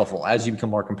more skillful, as you become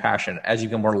more compassionate, as you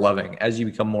become more loving, as you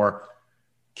become more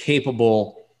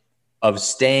capable of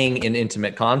staying in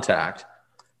intimate contact,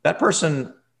 that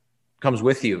person comes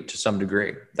with you to some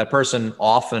degree. That person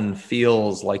often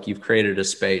feels like you've created a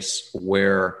space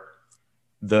where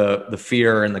the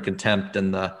fear and the contempt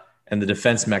and the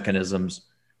defense mechanisms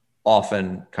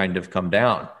often kind of come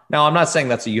down. Now, I'm not saying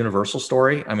that's a universal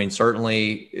story. I mean,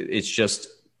 certainly it's just,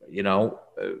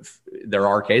 there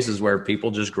are cases where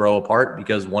people just grow apart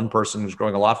because one person is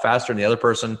growing a lot faster and the other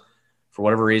person, for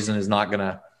whatever reason, is not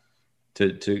going to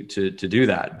do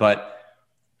that. But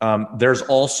there's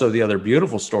also the other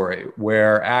beautiful story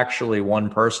where actually one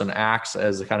person acts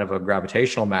as a kind of a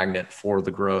gravitational magnet for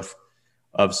the growth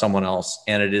of someone else.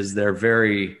 And it is their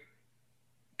very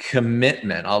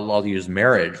commitment, I'll use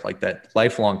marriage, like that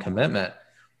lifelong commitment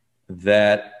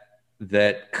that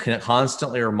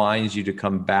constantly reminds you to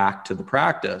come back to the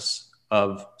practice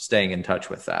of staying in touch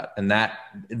with that. And that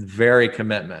very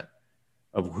commitment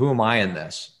of who am I in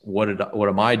this? What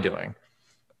am I doing?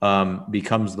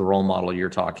 Becomes the role model you're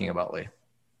talking about, Lee.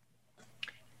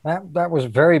 That was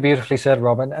very beautifully said,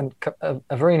 Robin, and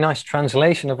a very nice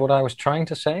translation of what I was trying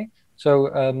to say. So,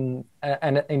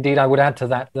 and indeed, I would add to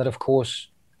that of course,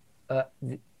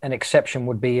 an exception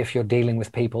would be if you're dealing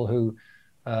with people who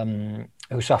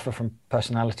suffer from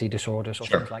personality disorders or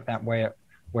things like that, where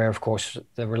of course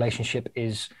the relationship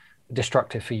is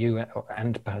destructive for you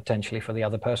and potentially for the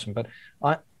other person. But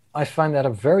I find that a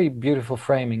very beautiful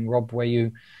framing, Rob, where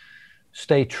you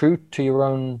stay true to your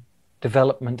own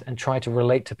development and try to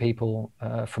relate to people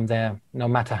from there, no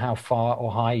matter how far or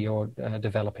high you're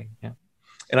developing. Yeah.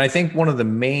 And I think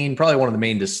probably one of the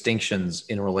main distinctions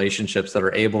in relationships that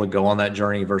are able to go on that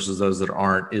journey versus those that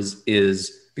aren't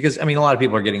is because, I mean, a lot of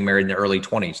people are getting married in their early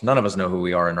 20s. None of us know who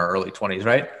we are in our early 20s,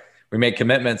 right? We make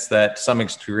commitments that to some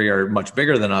degree are much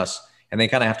bigger than us, and they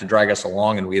kind of have to drag us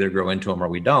along, and we either grow into them or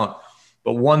we don't.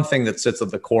 But one thing that sits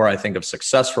at the core, I think, of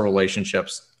successful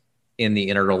relationships in the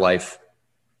integral life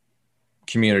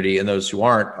community and those who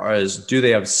aren't is, do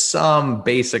they have some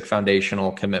basic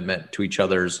foundational commitment to each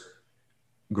other's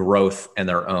growth and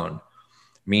their own?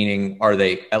 Meaning, are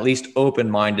they at least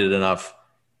open-minded enough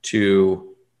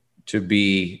to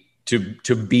be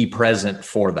present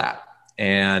for that?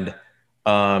 And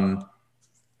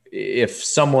if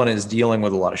someone is dealing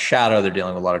with a lot of shadow, they're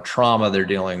dealing with a lot of trauma, they're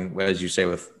dealing, as you say,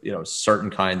 with certain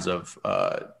kinds of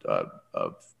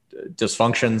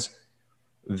dysfunctions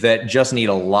that just need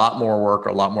a lot more work or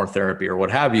a lot more therapy or what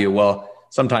have you. Well,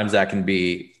 sometimes that can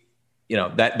be,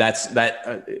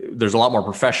 there's a lot more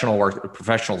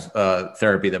professional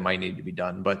therapy that might need to be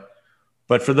done. But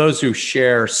for those who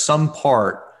share some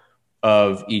part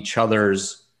of each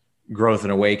other's growth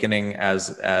and awakening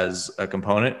as a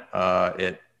component,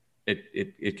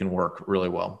 it can work really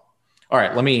well. All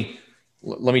right, let me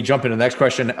jump into the next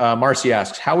question. Marcy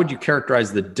asks, how would you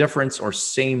characterize the difference or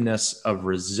sameness of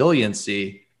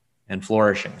resiliency and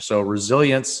flourishing? So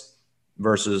resilience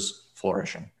versus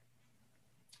flourishing.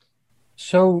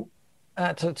 So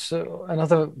that's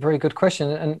another very good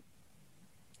question. And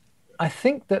I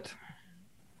think that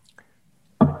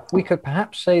we could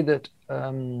perhaps say that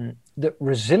that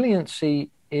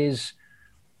resiliency is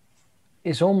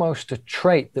almost a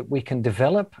trait that we can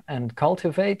develop and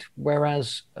cultivate,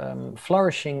 whereas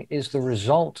flourishing is the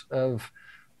result of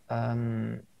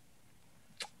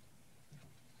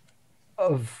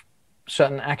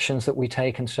certain actions that we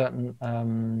take and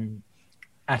certain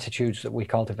attitudes that we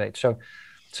cultivate. So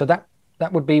that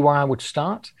would be where I would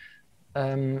start.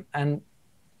 And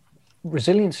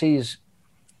resiliency is,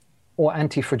 or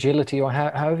anti-fragility, or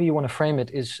however you want to frame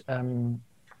it, is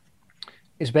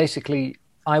basically,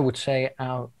 I would say,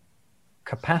 our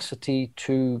capacity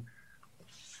to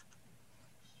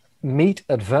meet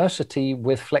adversity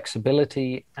with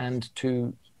flexibility and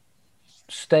to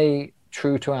stay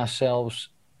true to ourselves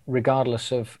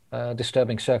regardless of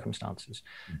disturbing circumstances,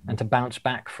 mm-hmm. and to bounce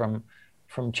back from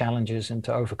challenges and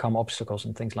to overcome obstacles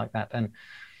and things like that. And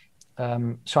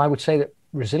so I would say that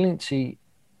resiliency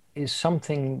is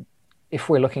something, if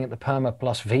we're looking at the PERMA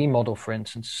plus V model, for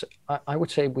instance, I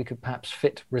would say we could perhaps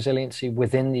fit resiliency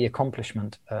within the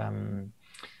accomplishment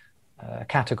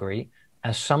category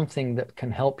as something that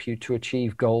can help you to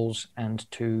achieve goals and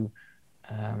to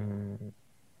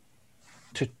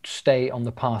stay on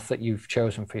the path that you've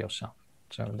chosen for yourself.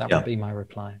 So that would be my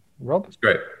reply. Rob? That's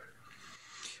great.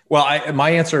 Well,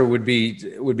 my answer would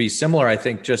be similar, I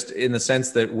think, just in the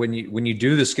sense that when you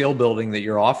do the skill building that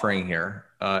you're offering here,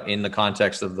 in the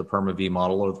context of the PERMA V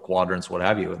model or the quadrants, what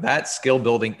have you, that skill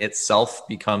building itself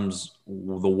becomes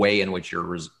the way in which you're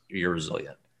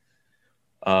resilient.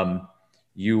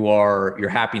 Your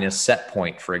happiness set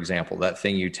point, for example, that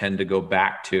thing you tend to go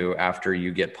back to after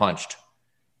you get punched.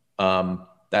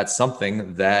 That's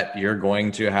something that you're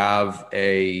going to have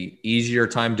a easier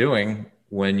time doing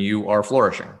when you are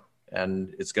flourishing.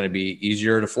 And it's going to be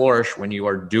easier to flourish when you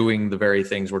are doing the very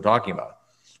things we're talking about,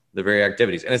 the very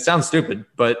activities. And it sounds stupid,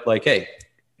 but like, hey,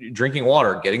 drinking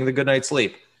water, getting the good night's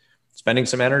sleep, spending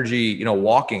some energy,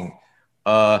 walking,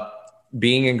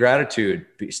 being in gratitude,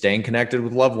 staying connected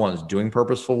with loved ones, doing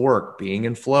purposeful work, being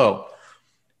in flow.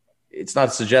 It's not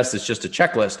to suggest it's just a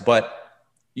checklist, but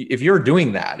if you're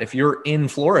doing that, if you're in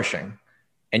flourishing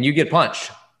and you get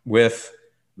punched with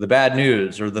the bad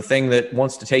news or the thing that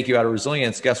wants to take you out of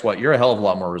resilience, guess what? You're a hell of a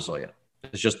lot more resilient.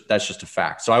 That's just a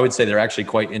fact. So I would say they're actually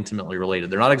quite intimately related.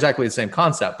 They're not exactly the same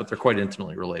concept, but they're quite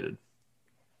intimately related.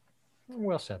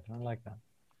 Well said. I like that.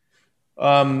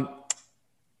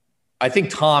 I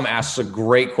think Tom asks a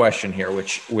great question here,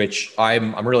 which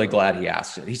I'm really glad he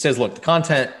asked it. He says, look,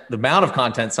 the amount of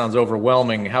content sounds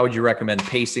overwhelming. How would you recommend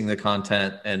pacing the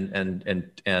content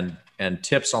and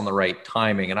tips on the right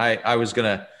timing? And I was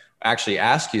going to actually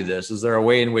ask you this. Is there a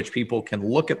way in which people can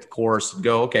look at the course and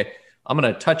go, okay, I'm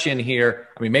going to touch in here.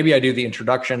 I mean, maybe I do the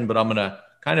introduction, but I'm going to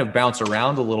kind of bounce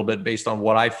around a little bit based on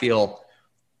what I feel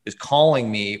is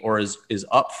calling me or is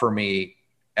up for me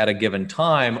at a given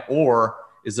time? Or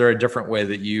is there a different way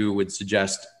that you would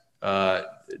suggest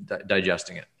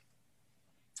digesting it?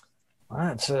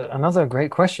 That's another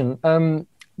great question.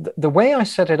 The way I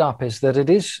set it up is that it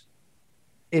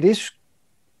is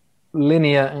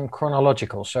linear and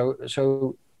chronological.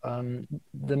 So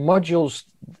the modules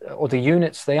or the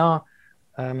units, they are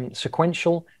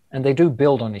sequential and they do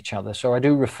build on each other. So I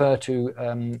do refer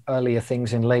to earlier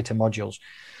things in later modules.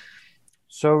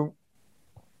 So,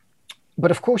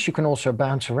 but of course you can also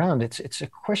bounce around. It's a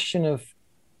question of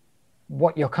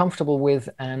what you're comfortable with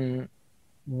and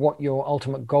what your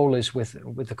ultimate goal is with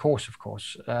the course, of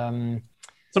course.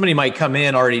 Somebody might come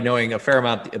in already knowing a fair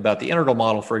amount about the integral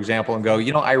model, for example, and go,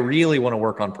 I really want to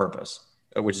work on purpose,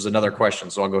 which is another question.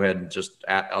 So I'll go ahead and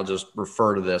I'll just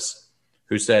refer to this.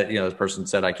 Who said, this person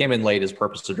said, I came in late, is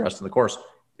purpose addressed in the course?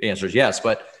 The answer is yes.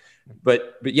 But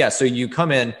yeah, so you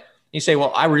come in, you say,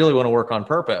 well, I really want to work on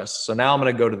purpose. So now I'm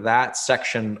going to go to that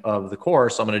section of the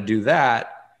course. I'm going to do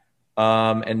that.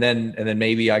 And then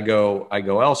maybe I go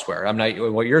elsewhere. I'm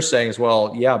not, what you're saying is,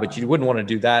 well, yeah, but you wouldn't want to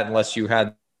do that unless you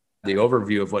had the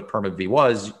overview of what Perma V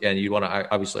was, and you want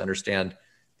to obviously understand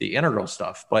the integral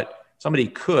stuff. But somebody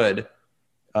could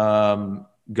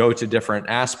go to different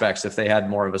aspects if they had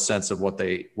more of a sense of what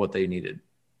they needed.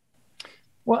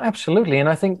 Well, absolutely. And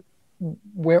I think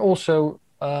we're also,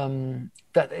 that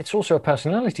it's also a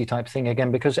personality type thing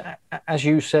again, because as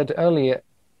you said earlier,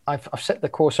 I've set the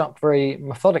course up very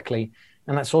methodically.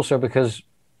 And that's also because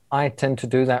I tend to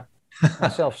do that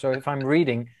myself. So if I'm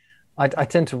reading, I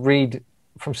tend to read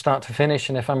from start to finish.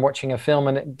 And if I'm watching a film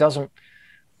and it doesn't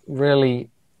really,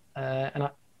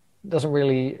 doesn't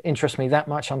really interest me that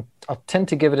much, I'll tend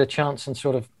to give it a chance and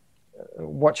sort of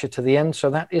watch it to the end. So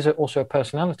that is also a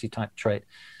personality type trait.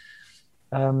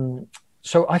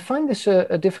 So I find this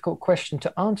a difficult question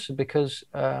to answer because,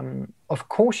 of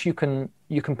course, you can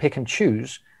pick and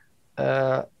choose,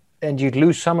 and you'd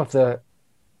lose some of the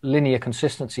linear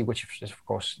consistency, which is, of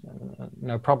course,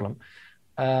 no problem.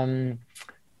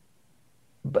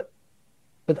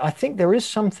 But I think there is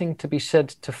something to be said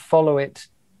to follow it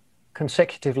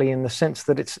consecutively in the sense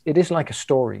that it is like a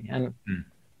story, and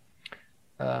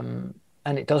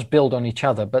it does build on each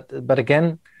other. But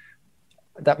again,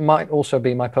 that might also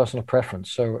be my personal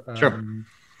preference. So sure.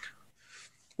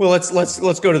 Well,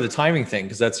 let's go to the timing thing,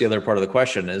 because that's the other part of the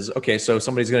question. Is okay. So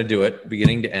somebody's going to do it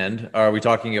beginning to end. Are we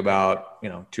talking about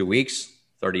 2 weeks,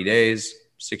 30 days?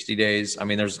 60 days. I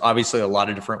mean, there's obviously a lot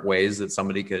of different ways that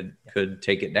somebody could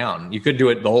take it down. You could do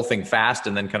it the whole thing fast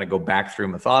and then kind of go back through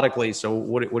methodically. So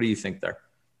what do you think there?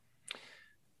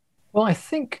 Well, I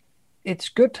think it's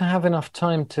good to have enough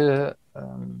time to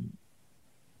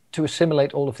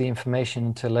assimilate all of the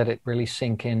information, to let it really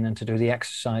sink in, and to do the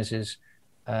exercises.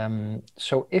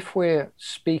 So if we're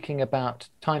speaking about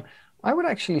time, I would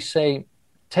actually say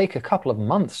take a couple of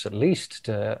months at least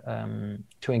to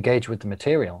engage with the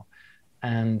material.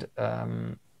 And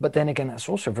but then again, that's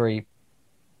also very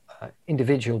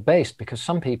individual based, because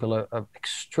some people are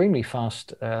extremely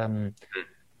fast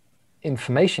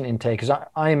information intakers.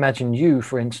 I imagine you,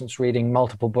 for instance, reading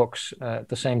multiple books at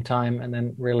the same time and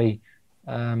then really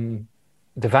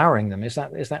devouring them. Is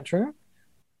that true?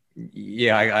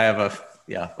 Yeah, I have a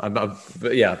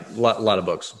lot of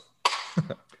books.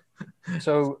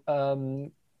 So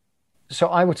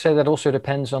I would say that also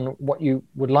depends on what you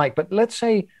would like. But let's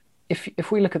say,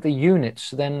 if we look at the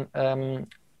units, then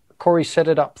Corey set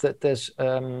it up that there's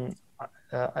 14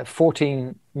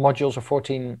 modules or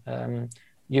 14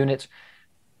 units.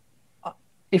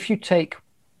 If you take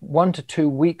 1 to 2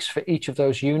 weeks for each of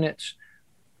those units,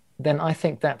 then I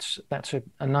think that's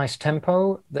a nice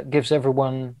tempo that gives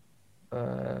everyone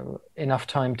enough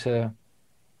time to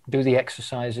do the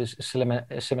exercises,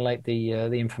 assimilate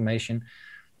the information.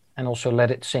 and also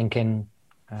let it sink in.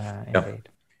 Indeed.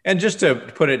 And just to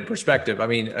put it in perspective, I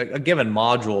mean, a given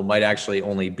module might actually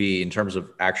only be, in terms of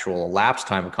actual elapsed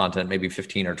time of content, maybe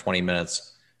 15 or 20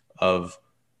 minutes of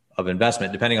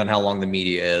investment, depending on how long the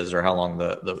media is or how long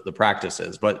the practice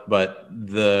is. But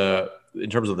in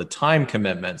terms of the time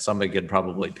commitment, somebody could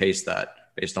probably pace that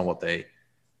based on what they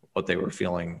were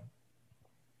feeling,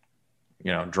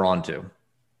 drawn to.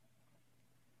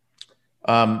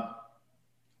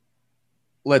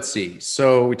 Let's see.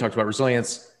 So we talked about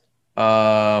resilience.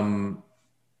 I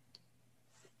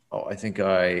think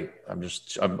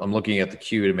I'm looking at the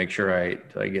queue to make sure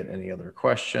did I get any other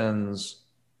questions?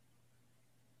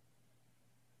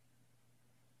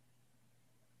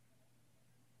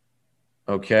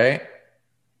 Okay.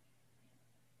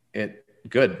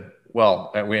 Good.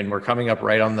 Well, we're coming up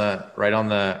right on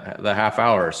the half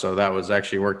hour. So that was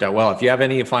actually worked out well. If you have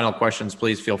any final questions,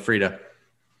 please feel free to,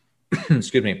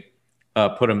 excuse me,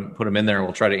 put them in there, and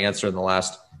we'll try to answer in the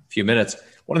last few minutes.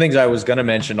 One of the things I was going to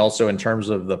mention also in terms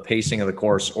of the pacing of the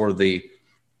course, or the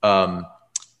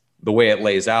way it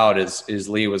lays out, is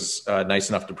Lee was nice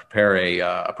enough to prepare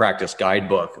a practice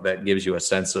guidebook that gives you a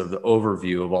sense of the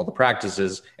overview of all the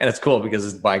practices. And it's cool because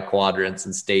it's by quadrants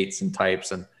and states and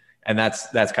types, and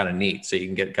that's kind of neat. So you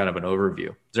can get kind of an overview.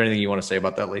 Is there anything you want to say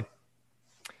about that, Lee?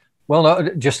 Well, no,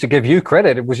 just to give you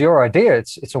credit, it was your idea.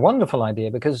 It's a wonderful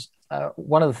idea, because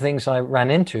one of the things I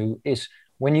ran into is,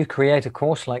 when you create a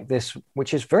course like this,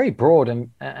 which is very broad and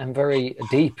very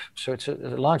deep, so it's a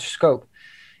large scope,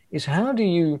 is how do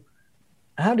you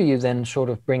then sort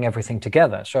of bring everything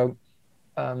together? So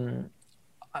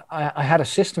I had a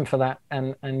system for that,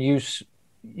 and you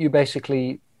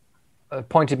basically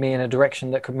pointed me in a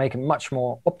direction that could make it much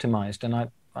more optimized,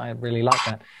 and I really like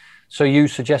that. So you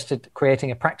suggested creating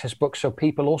a practice book, so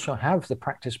people also have the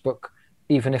practice book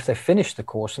even if they finish the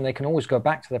course, and they can always go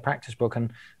back to the practice book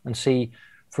and see,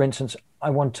 for instance, I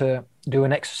want to do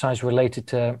an exercise related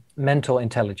to mental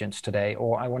intelligence today,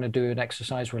 or I want to do an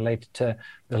exercise related to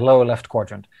the lower left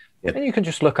quadrant. Yep. And you can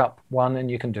just look up one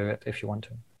and you can do it if you want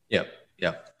to. Yeah.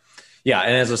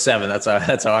 And as a 7, that's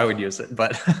how I would use it.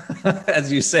 But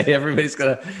as you say, everybody's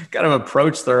going to kind of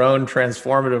approach their own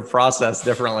transformative process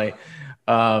differently.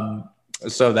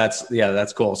 So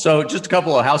that's cool. So just a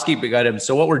couple of housekeeping items.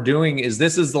 So what we're doing is,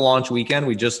 this is the launch weekend.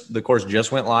 The course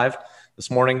just went live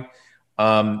this morning.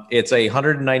 It's a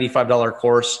 $195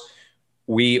 course.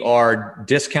 We are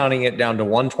discounting it down to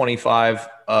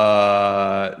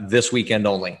 $125 this weekend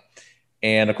only.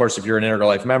 And of course, if you're an Integral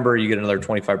Life member, you get another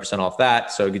 25% off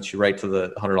that. So it gets you right to the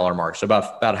 $100 mark. So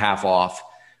about half off.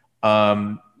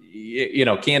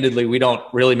 Candidly, we don't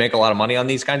really make a lot of money on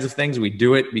these kinds of things. We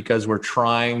do it because we're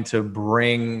trying to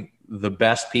bring the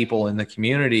best people in the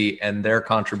community and their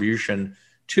contribution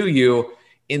to you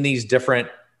in these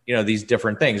different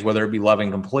things, whether it be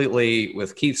Loving Completely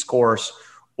with Keith's course,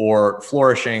 or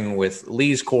Flourishing with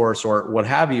Lee's course, or what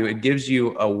have you. It gives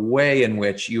you a way in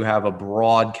which you have a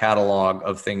broad catalog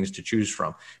of things to choose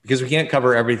from, because we can't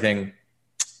cover everything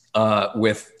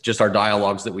with just our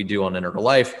dialogues that we do on Integral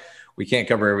Life. We can't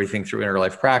cover everything through Integral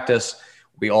Life Practice.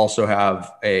 We also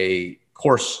have a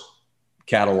course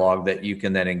catalog that you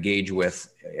can then engage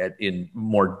with in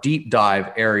more deep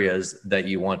dive areas that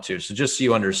you want to. So just so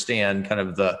you understand kind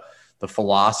of the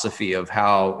philosophy of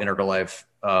how Integral Life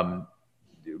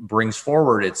brings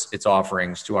forward its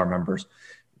offerings to our members,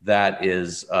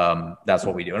 that's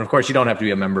what we do. And of course, you don't have to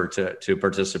be a member to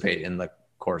participate in the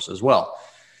course as well.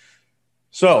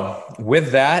 So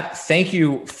with that, thank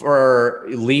you for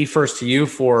Lee, first to you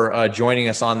for joining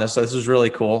us on this. So this is really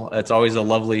cool. It's always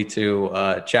lovely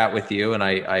to chat with you. And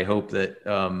I hope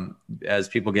that as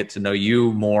people get to know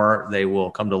you more, they will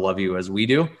come to love you as we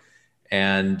do.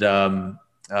 And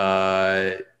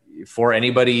for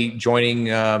anybody joining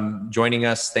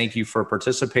us, thank you for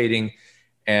participating,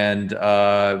 and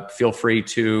feel free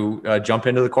to jump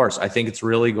into the course. I think it's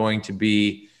really going to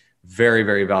be very,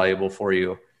 very valuable for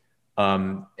you.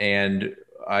 And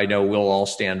I know we'll all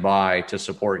stand by to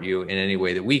support you in any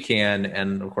way that we can.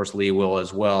 And of course, Lee will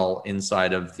as well,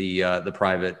 inside of the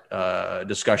private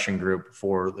discussion group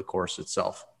for the course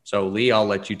itself. So Lee, I'll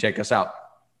let you take us out.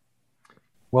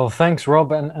 Well, thanks,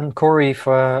 Rob and Corey,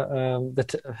 for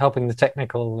helping the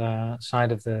technical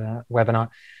side of the webinar.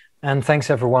 And thanks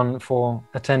everyone for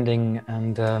attending.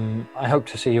 And I hope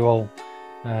to see you all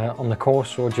on the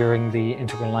course or during the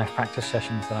Integral Life Practice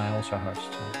sessions that I also host.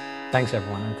 So thanks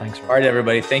everyone, and thanks, Rob. All right,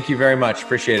 everybody. Thank you very much.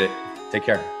 Appreciate it. Take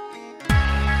care.